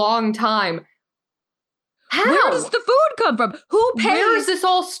for a long time. How? Where does the food come from? Who pays? Where is this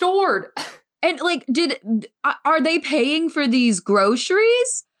all stored? And like, are they paying for these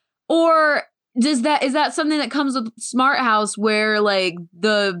groceries? Or is that something that comes with Smart House where like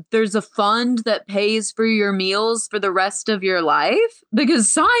there's a fund that pays for your meals for the rest of your life?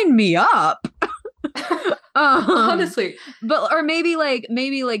 Because sign me up. Honestly. But or maybe like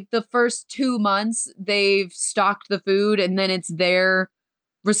the first 2 months they've stocked the food and then it's their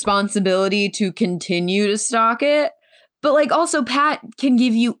responsibility to continue to stock it. But like also Pat can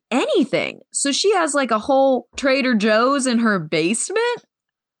give you anything. So she has like a whole Trader Joe's in her basement.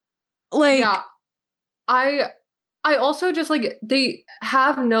 Like yeah. I also just like they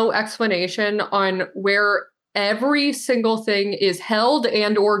have no explanation on where every single thing is held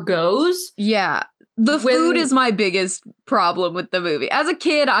and or goes. Yeah. The food is my biggest problem with the movie. As a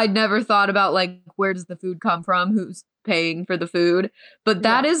kid, I'd never thought about like where does the food come from? Who's paying for the food? But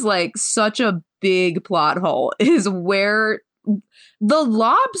that is like such a big plot hole is where the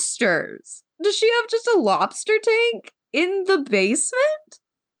lobsters. Does she have just a lobster tank in the basement?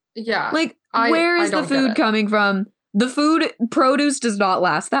 Yeah. Like where is the food coming from? The food produce does not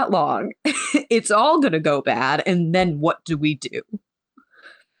last that long. It's all going to go bad. And then what do we do?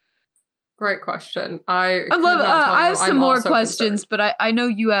 Great question. I have some more questions, concerned. But I know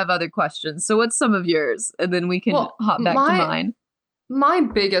you have other questions. So what's some of yours? And then we can hop back to mine. My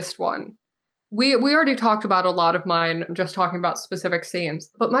biggest one, we already talked about a lot of mine, just talking about specific scenes.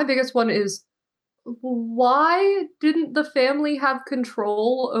 But my biggest one is, why didn't the family have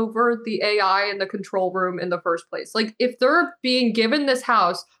control over the AI in the control room in the first place? Like, if they're being given this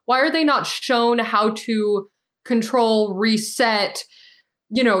house, why are they not shown how to control, reset,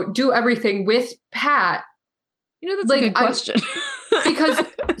 do everything with Pat? That's like, a good question.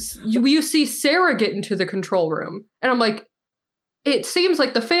 Because you see Sarah get into the control room, and I'm like, it seems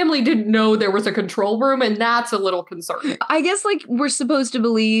like the family didn't know there was a control room, and that's a little concerning. I guess, like, we're supposed to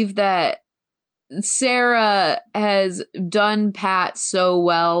believe that Sarah has done Pat so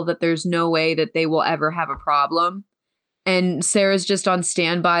well that there's no way that they will ever have a problem. And Sarah's just on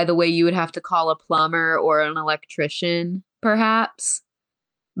standby the way you would have to call a plumber or an electrician, perhaps.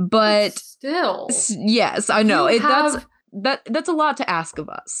 But still, yes, I know that's a lot to ask of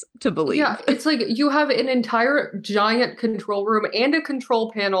us to believe. Yeah, it's like you have an entire giant control room and a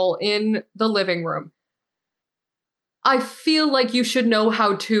control panel in the living room. I feel like you should know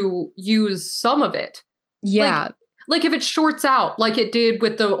how to use some of it. Yeah. Like if it shorts out like it did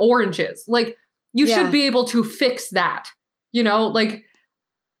with the oranges, like you should be able to fix that, like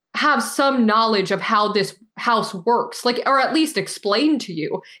have some knowledge of how this house works, like, or at least explain to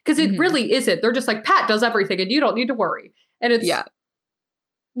you, because it really isn't. They're just like, Pat does everything and you don't need to worry. And it's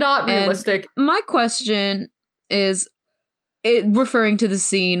not realistic. And my question is referring to the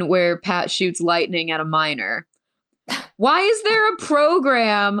scene where Pat shoots lightning at a miner. Why is there a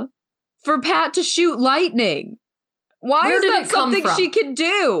program for Pat to shoot lightning? Why is that something she can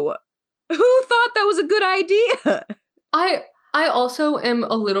do? Who thought that was a good idea? I also am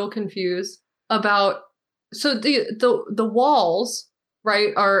a little confused about, so the walls,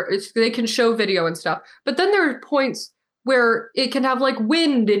 right, they can show video and stuff, but then there are points where it can have like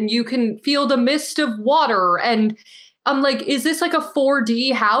wind and you can feel the mist of water, and I'm like, is this like a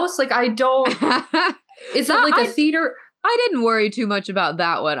 4D house? Like, I don't. Is that like a theater? I didn't worry too much about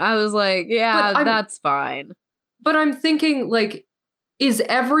that one. I was like, that's fine. But I'm thinking, like, is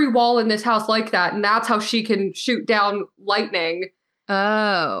every wall in this house like that? And that's how she can shoot down lightning.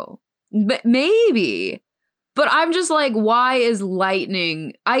 Oh, but maybe. But I'm just like, why is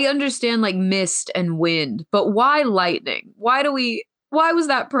lightning? I understand like mist and wind, but why lightning? Why was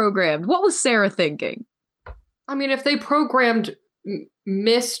that programmed? What was Sarah thinking? I mean, if they programmed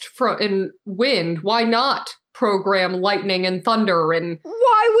mist and wind, why not program lightning and thunder? And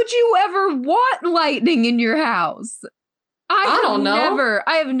why would you ever want lightning in your house? I don't know.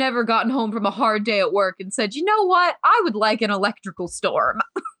 I have never gotten home from a hard day at work and said, you know what? I would like an electrical storm.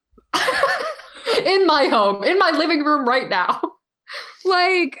 In my home, in my living room right now.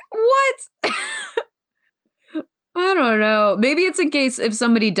 Like, what? I don't know. Maybe it's in case if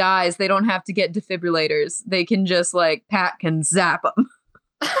somebody dies, they don't have to get defibrillators. They can just like, Pat can zap them.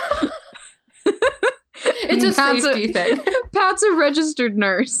 It's a safety thing. Pat's a registered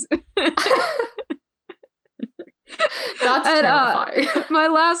nurse. That's terrifying. My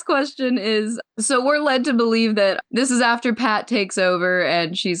last question is, so we're led to believe that this is after Pat takes over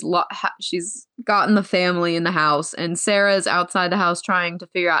and she's gotten the family in the house, and Sarah's outside the house trying to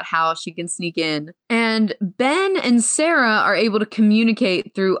figure out how she can sneak in. And Ben and Sarah are able to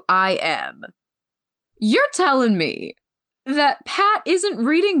communicate through IM. You're telling me that Pat isn't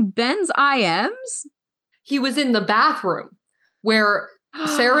reading Ben's IMs? He was in the bathroom where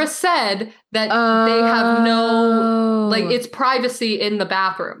Sarah said that they have no, like, it's privacy in the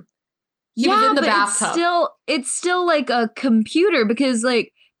bathroom. He was in the but bathtub. it's still like a computer because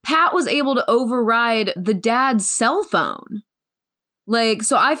like Pat was able to override the dad's cell phone. Like,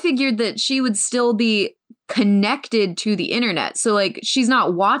 so I figured that she would still be connected to the internet. So like she's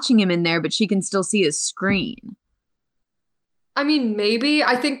not watching him in there, but she can still see his screen. I mean, maybe.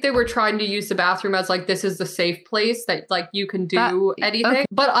 I think they were trying to use the bathroom as like this is the safe place that like you can do anything. Okay.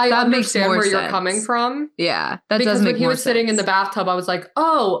 But I understand where you're coming from. Yeah, that does make more sense. Because when he was sitting in the bathtub, I was like,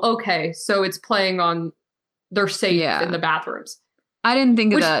 oh, okay, so it's playing on they're safe in the bathrooms. I didn't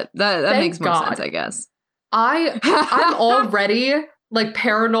think of that. That makes more sense, I guess. I'm already like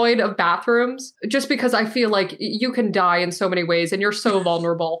paranoid of bathrooms just because I feel like you can die in so many ways and you're so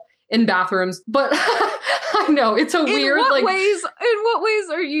vulnerable in bathrooms. But I know it's a weird in what ways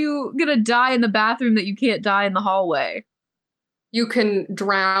are you gonna die in the bathroom that you can't die in the hallway? You can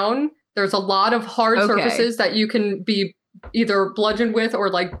drown. There's a lot of hard surfaces that you can be either bludgeoned with or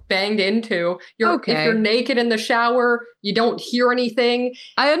like banged into. If you're naked in the shower, you don't hear anything.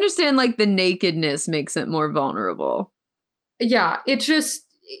 I understand like the nakedness makes it more vulnerable. Yeah,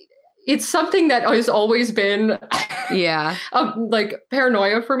 it's something that has always been like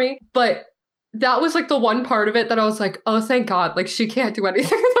paranoia for me. But that was like the one part of it that I was like, oh, thank God, like she can't do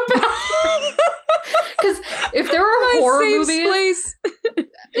anything in the bathroom. Because if there are horror movies,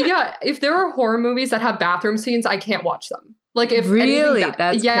 if there are horror movies that have bathroom scenes, I can't watch them. Like if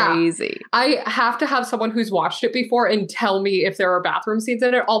that's crazy. I have to have someone who's watched it before and tell me if there are bathroom scenes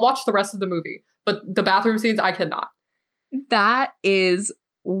in it. I'll watch the rest of the movie, but the bathroom scenes I cannot. That is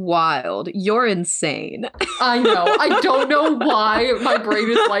wild. You're insane. I know. I don't know why my brain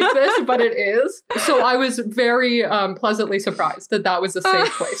is like this, but it is. So I was very pleasantly surprised that was a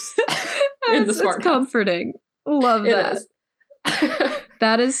safe place in the smart house. Comforting. Love that.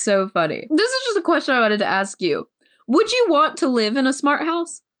 That is so funny. This is just a question I wanted to ask you. Would you want to live in a smart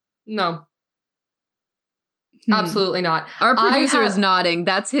house? No. Absolutely not. Our producer is nodding.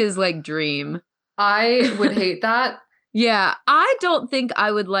 That's his like dream. I would hate that. Yeah, I don't think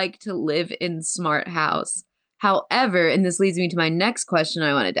I would like to live in smart house. However, and this leads me to my next question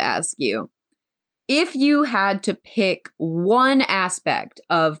I wanted to ask you. If you had to pick one aspect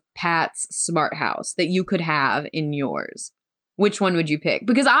of Pat's smart house that you could have in yours, which one would you pick?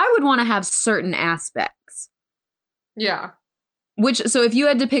 Because I would want to have certain aspects. Yeah. So if you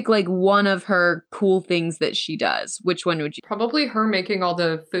had to pick like one of her cool things that she does, which one would you? Probably her making all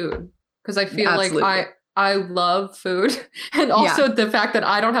the food. Because I feel like I love food. And also the fact that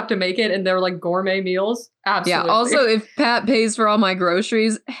I don't have to make it and they're like gourmet meals. Absolutely. Yeah. Also, if Pat pays for all my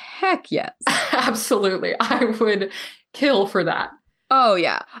groceries, heck yes. Absolutely. I would kill for that. Oh,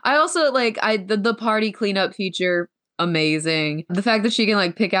 yeah. I also like the party cleanup feature. Amazing. The fact that she can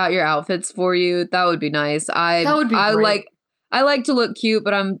like pick out your outfits for you. That would be nice. That would be great. I like to look cute,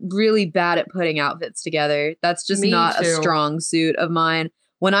 but I'm really bad at putting outfits together. That's just not a strong suit of mine.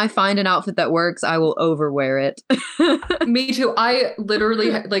 When I find an outfit that works, I will overwear it. Me too. I literally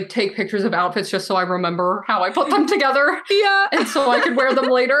like take pictures of outfits just so I remember how I put them together. Yeah. And so I can wear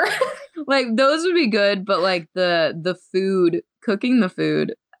them later. Like those would be good, but like the food, cooking the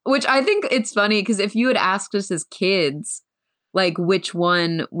food, which I think it's funny because if you had asked us as kids, like which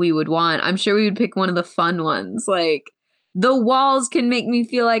one we would want, I'm sure we would pick one of the fun ones. Like the walls can make me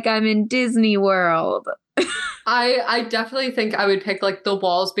feel like I'm in Disney World. I definitely think I would pick like the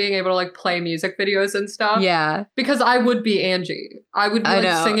walls being able to like play music videos and stuff. Yeah. Because I would be Angie. I would be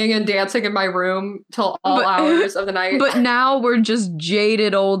like singing and dancing in my room till all hours of the night. But now we're just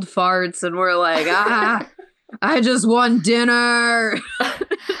jaded old farts and we're like, I just want dinner.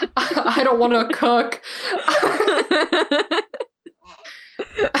 I don't want to cook.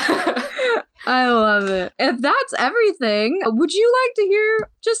 I love it. If that's everything, would you like to hear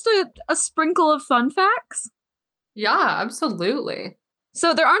just a sprinkle of fun facts? Yeah, absolutely.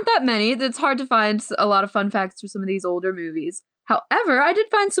 So there aren't that many. It's hard to find a lot of fun facts for some of these older movies. However, I did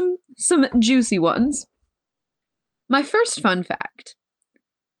find some juicy ones. My first fun fact.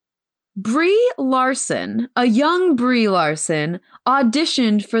 Brie Larson, a young Brie Larson,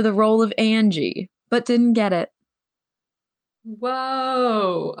 auditioned for the role of Angie, but didn't get it.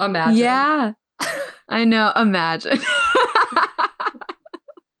 Whoa. Imagine. Yeah. I know. Imagine.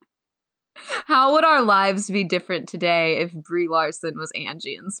 How would our lives be different today if Brie Larson was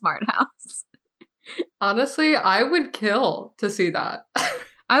Angie in Smart House? Honestly, I would kill to see that.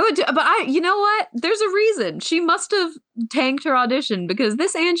 I would, but you know what? There's a reason. She must have tanked her audition because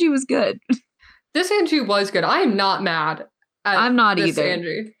this Angie was good. This Angie was good. I am not mad at I'm not this either.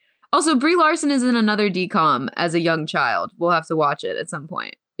 Angie. Also, Brie Larson is in another DCOM as a young child. We'll have to watch it at some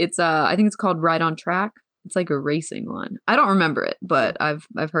point. It's I think it's called Right on Track. It's like a racing one. I don't remember it, but I've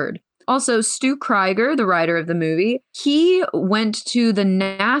heard. Also, Stu Krieger, the writer of the movie, he went to the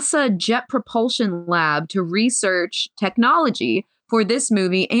NASA Jet Propulsion Lab to research technology for this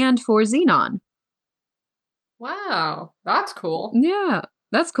movie and for Xenon. Wow, that's cool. Yeah,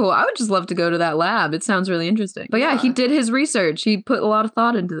 that's cool. I would just love to go to that lab. It sounds really interesting. But yeah, he did his research. He put a lot of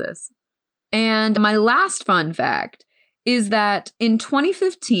thought into this. And my last fun fact is that in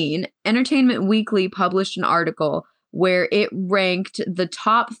 2015, Entertainment Weekly published an article where it ranked the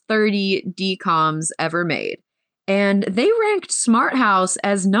top 30 DCOMs ever made. And they ranked Smart House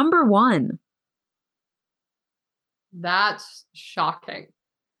as number 1. That's shocking.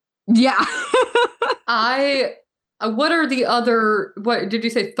 Yeah. What are the other, what did you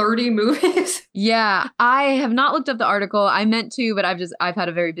say, 30 movies? Yeah, I have not looked up the article. I meant to, but I've had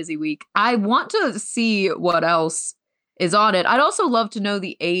a very busy week. I want to see what else is on it. I'd also love to know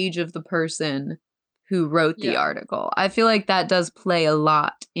the age of the person who wrote the article. I feel like that does play a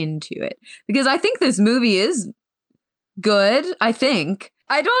lot into it because I think this movie is good. I think.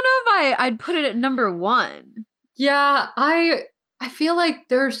 I don't know if I'd put it at number 1. Yeah, I feel like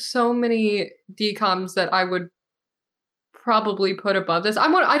there's so many DCOMs that I would probably put above this.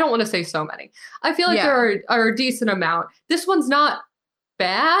 I don't want to say so many. I feel like there are a decent amount. This one's not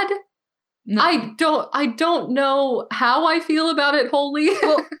bad. No. I don't know how I feel about it wholly.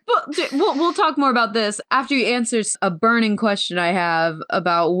 We'll talk more about this after you answer a burning question I have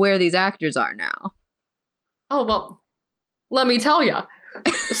about where these actors are now. Oh, well, let me tell you.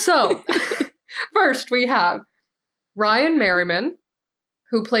 So, first we have Ryan Merriman,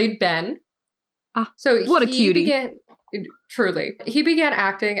 who played Ben. So what a cutie. Truly. He began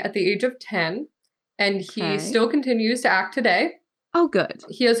acting at the age of 10, and he still continues to act today. Oh, good.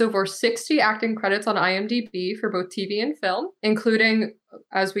 He has over 60 acting credits on IMDb for both TV and film, including,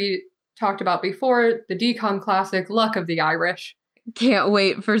 as we talked about before, the DCOM classic Luck of the Irish. Can't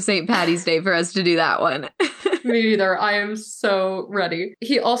wait for St. Paddy's Day for us to do that one. Me either. I am so ready.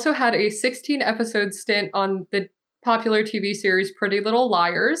 He also had a 16-episode stint on the popular TV series Pretty Little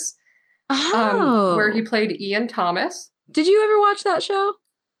Liars, where he played Ian Thomas. Did you ever watch that show?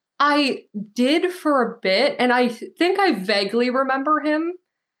 I did for a bit, and I think I vaguely remember him.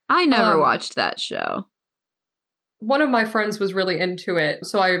 I never watched that show. One of my friends was really into it,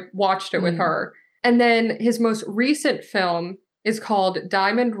 so I watched it with her. And then his most recent film is called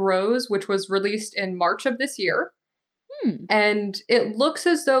Diamond Rose, which was released in March of this year. And it looks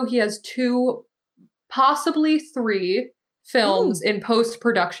as though he has 2, possibly 3 films in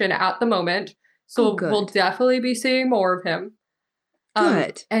post-production at the moment. So we'll definitely be seeing more of him.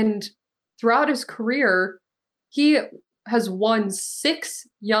 Good. And throughout his career, he has won 6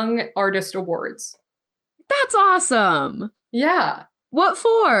 Young Artist Awards. That's awesome. Yeah. What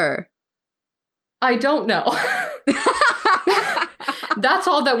for? I don't know. That's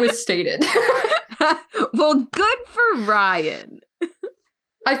all that was stated. Well, good for Ryan.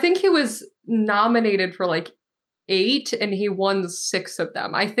 I think he was nominated for like 8 and he won 6 of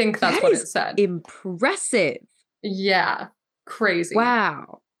them. I think that's what it said. Impressive. Yeah. Crazy.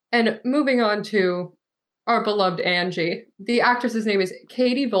 Wow. And moving on to our beloved Angie. The actress's name is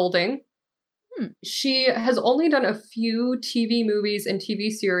Katie Volding. She has only done a few TV movies and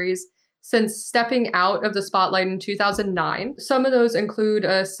TV series since stepping out of the spotlight in 2009. Some of those include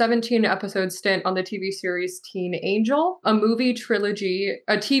a 17-episode stint on the TV series Teen Angel, a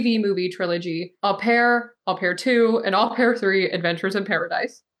TV movie trilogy, Au Pair, Au Pair 2, and Au Pair 3, Adventures in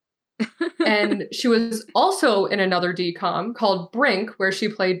Paradise. And she was also in another DCOM called Brink, where she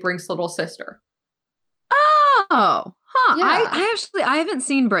played Brink's little sister. Oh, huh. Yeah. I haven't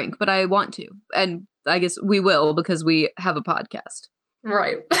seen Brink, but I want to. And I guess we will because we have a podcast.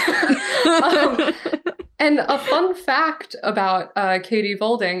 Right. And a fun fact about Katie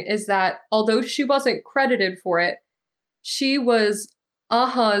Volding is that although she wasn't credited for it, she was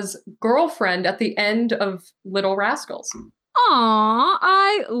Aha's girlfriend at the end of Little Rascals. Aw,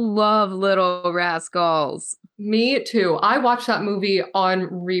 I love Little Rascals. Me too. I watched that movie on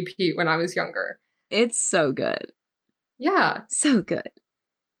repeat when I was younger. It's so good. Yeah. So good.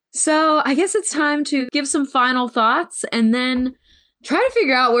 So I guess it's time to give some final thoughts and then try to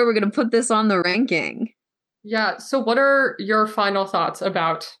figure out where we're going to put this on the ranking. Yeah. So what are your final thoughts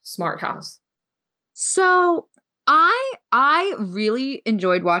about Smart House? So I really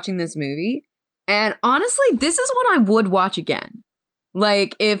enjoyed watching this movie. And honestly, this is one I would watch again.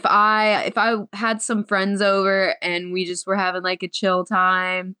 Like if I had some friends over and we just were having like a chill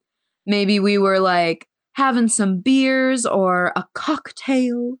time, maybe we were like having some beers or a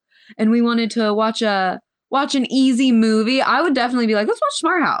cocktail and we wanted to watch an easy movie, I would definitely be like, let's watch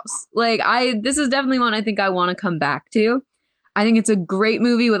Smart House. Like this is definitely one I think I want to come back to. I think it's a great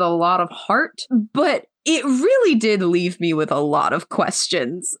movie with a lot of heart, but it really did leave me with a lot of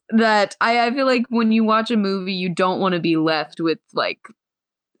questions that I feel like when you watch a movie, you don't want to be left with like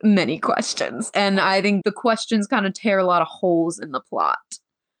many questions. And I think the questions kind of tear a lot of holes in the plot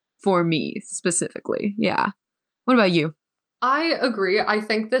for me specifically. Yeah. What about you? I agree. I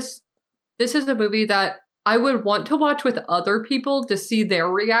think this is a movie that I would want to watch with other people to see their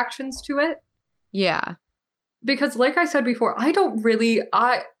reactions to it. Yeah. Because like I said before, I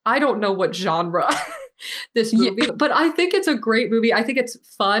don't know what genre this movie, but I think it's a great movie. I think it's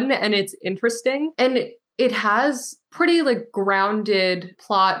fun and it's interesting, and it has pretty like grounded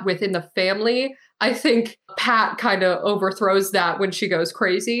plot within the family. I think Pat kind of overthrows that when she goes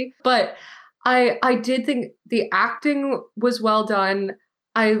crazy, but I did think the acting was well done.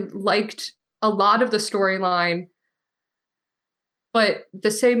 I liked a lot of the storyline. But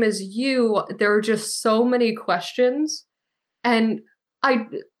the same as you, there are just so many questions. And I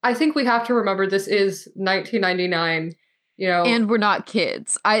think we have to remember this is 1999, you know. And we're not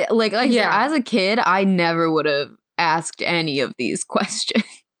kids. As a kid, I never would have asked any of these questions.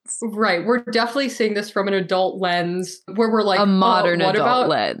 Right. We're definitely seeing this from an adult lens where we're like, a modern what adult about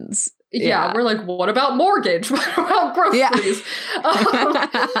lens. Yeah, we're like, what about mortgage? What about groceries? Yeah.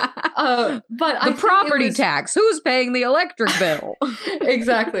 But the property tax. Who's paying the electric bill?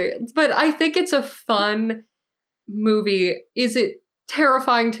 Exactly. But I think it's a fun movie. Is it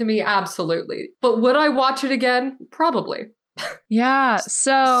terrifying to me? Absolutely. But would I watch it again? Probably. Yeah.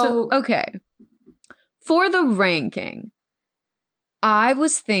 So okay. For the ranking, I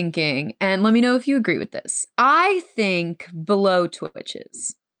was thinking, and let me know if you agree with this. I think Below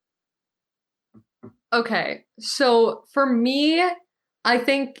Twitches. Okay, so for me, I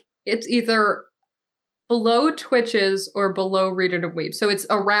think it's either Below Twitches or below Read It and Weep. So it's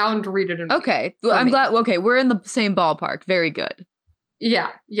around Read It and Weep. Okay, I'm glad. Okay, we're in the same ballpark. Very good.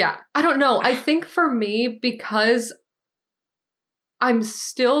 Yeah. I don't know. I think for me, because I'm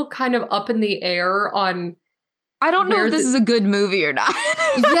still kind of up in the air on I don't know if this is a good movie or not.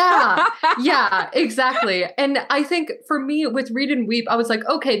 Yeah, exactly. And I think for me with Read and Weep, I was like,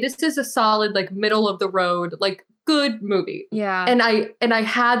 okay, this is a solid, like middle of the road, like good movie. Yeah. And I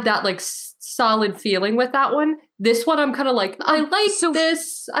had that like solid feeling with that one. This one, I'm kind of like, I like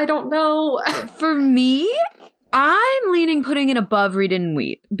this. I don't know. For me, I'm leaning putting it above Read and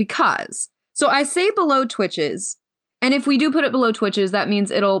Weep because, so I say Below Twitches. And if we do put it below Twitches, that means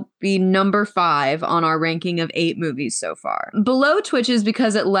it'll be number 5 on our ranking of 8 movies so far. Below Twitches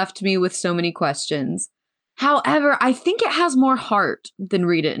because it left me with so many questions. However, I think it has more heart than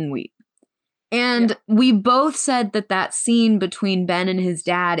Read It and Weep. And we both said that scene between Ben and his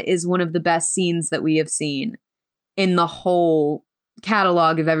dad is one of the best scenes that we have seen in the whole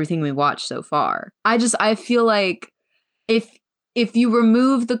catalog of everything we've watched so far. I feel like if you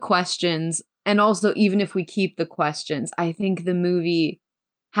remove the questions, and also, even if we keep the questions, I think the movie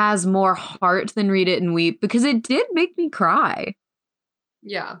has more heart than Read It and Weep because it did make me cry.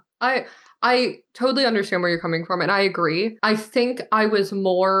 Yeah, I totally understand where you're coming from, and I agree. I think I was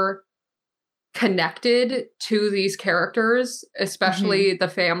more connected to these characters, especially the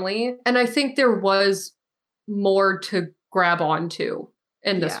family, and I think there was more to grab onto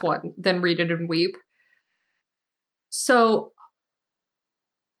in this one than Read It and Weep. So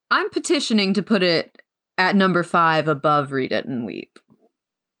I'm petitioning to put it at number 5 above Read It and Weep.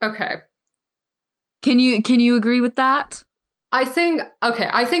 Okay. Can you agree with that? I think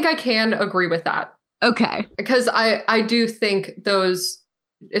I can agree with that. Okay. Because I do think those,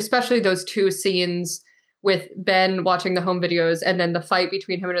 especially those 2 scenes with Ben watching the home videos and then the fight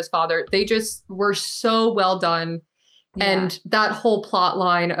between him and his father, they just were so well done. Yeah. And that whole plot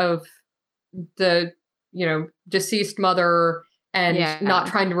line of the, deceased mother and not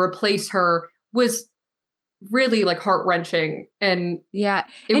trying to replace her was really like heart-wrenching, and it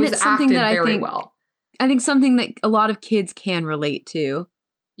was acted very well. I think something that a lot of kids can relate to.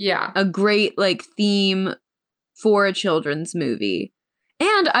 Yeah. A great like theme for a children's movie.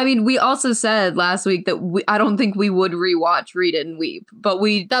 And I mean, we also said last week that I don't think we would rewatch Read It and Weep, but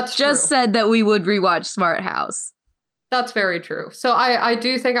we said that we would rewatch Smart House. That's very true. So I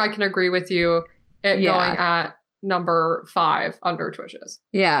do think I can agree with you going at number 5 under Twitches.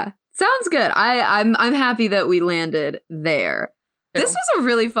 Yeah. Sounds good. I'm happy that we landed there. Yeah. This was a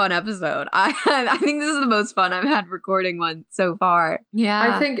really fun episode. I think this is the most fun I've had recording one so far.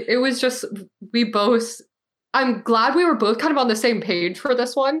 Yeah. I think it was just I'm glad we were both kind of on the same page for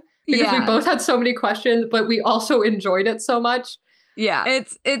this one because we both had so many questions, but we also enjoyed it so much. Yeah.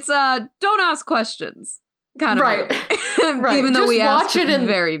 It's don't ask questions kind of right. right. Even though just we asked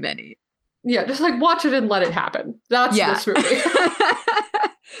very many. Yeah, just like watch it and let it happen. That's this movie.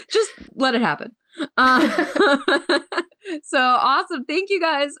 Just let it happen. So awesome. Thank you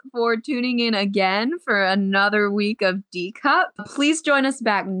guys for tuning in again for another week of D Cup. Please join us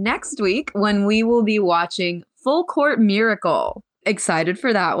back next week when we will be watching Full Court Miracle. Excited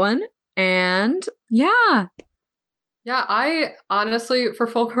for that one. And yeah. Yeah, I honestly, for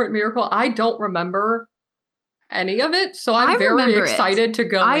Full Court Miracle, I don't remember any of it. So I'm very excited to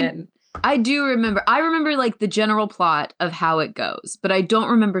go in. I do remember. I remember like the general plot of how it goes, but I don't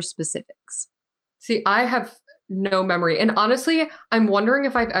remember specifics. See, I have no memory. And honestly, I'm wondering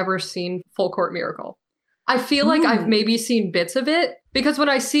if I've ever seen Full Court Miracle. I feel like I've maybe seen bits of it because when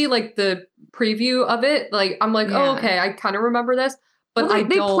I see like the preview of it, like I'm like, oh, okay, I kind of remember this. But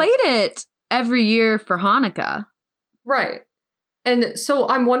they played it every year for Hanukkah. Right. And so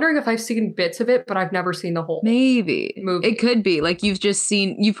I'm wondering if I've seen bits of it, but I've never seen the whole movie. It could be like you've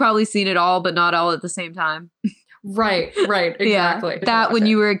probably seen it all, but not all at the same time. Right, exactly. That when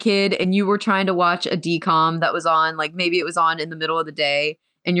you were a kid and you were trying to watch a DCOM that was on, like maybe it was on in the middle of the day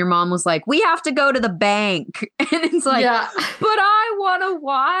and your mom was like, we have to go to the bank. And it's like, but I want to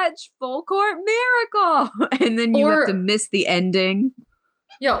watch Full Court Miracle. And then you have to miss the ending.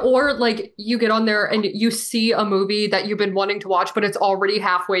 Yeah, or like you get on there and you see a movie that you've been wanting to watch, but it's already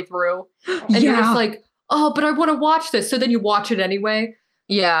halfway through. And you're just like, oh, but I want to watch this. So then you watch it anyway.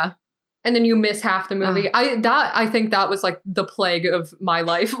 Yeah. And then you miss half the movie. I think that was like the plague of my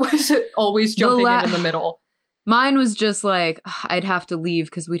life, was always jumping in the middle. Mine was just like, I'd have to leave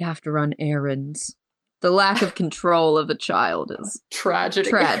because we'd have to run errands. The lack of control of a child is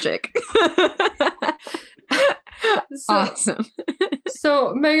tragic. Awesome.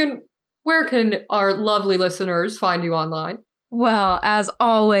 So, Megan, where can our lovely listeners find you online? Well, as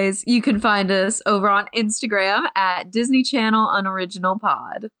always, you can find us over on Instagram at Disney Channel Unoriginal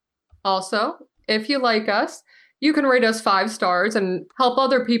Pod. Also, if you like us, you can rate us 5 stars and help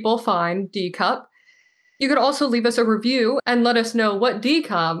other people find D-Cup. You could also leave us a review and let us know what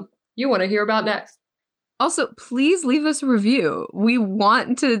D-Com you want to hear about next. Also, please leave us a review. We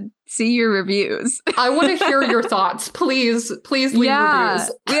want to see your reviews. I want to hear your thoughts. Please leave reviews. We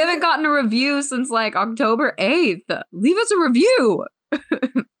haven't gotten a review since like October 8th. Leave us a review.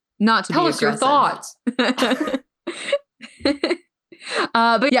 Not to tell us your thoughts.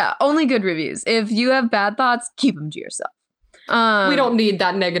 But yeah, only good reviews. If you have bad thoughts, keep them to yourself. We don't need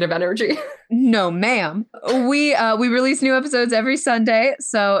that negative energy. No, ma'am. We release new episodes every Sunday.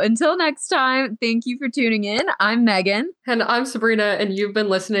 So until next time, thank you for tuning in. I'm Megan. And I'm Sabrina, and you've been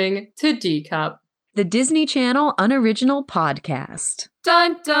listening to D-Cup, the Disney Channel Unoriginal Podcast.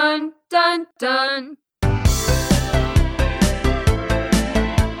 Dun, dun, dun, dun.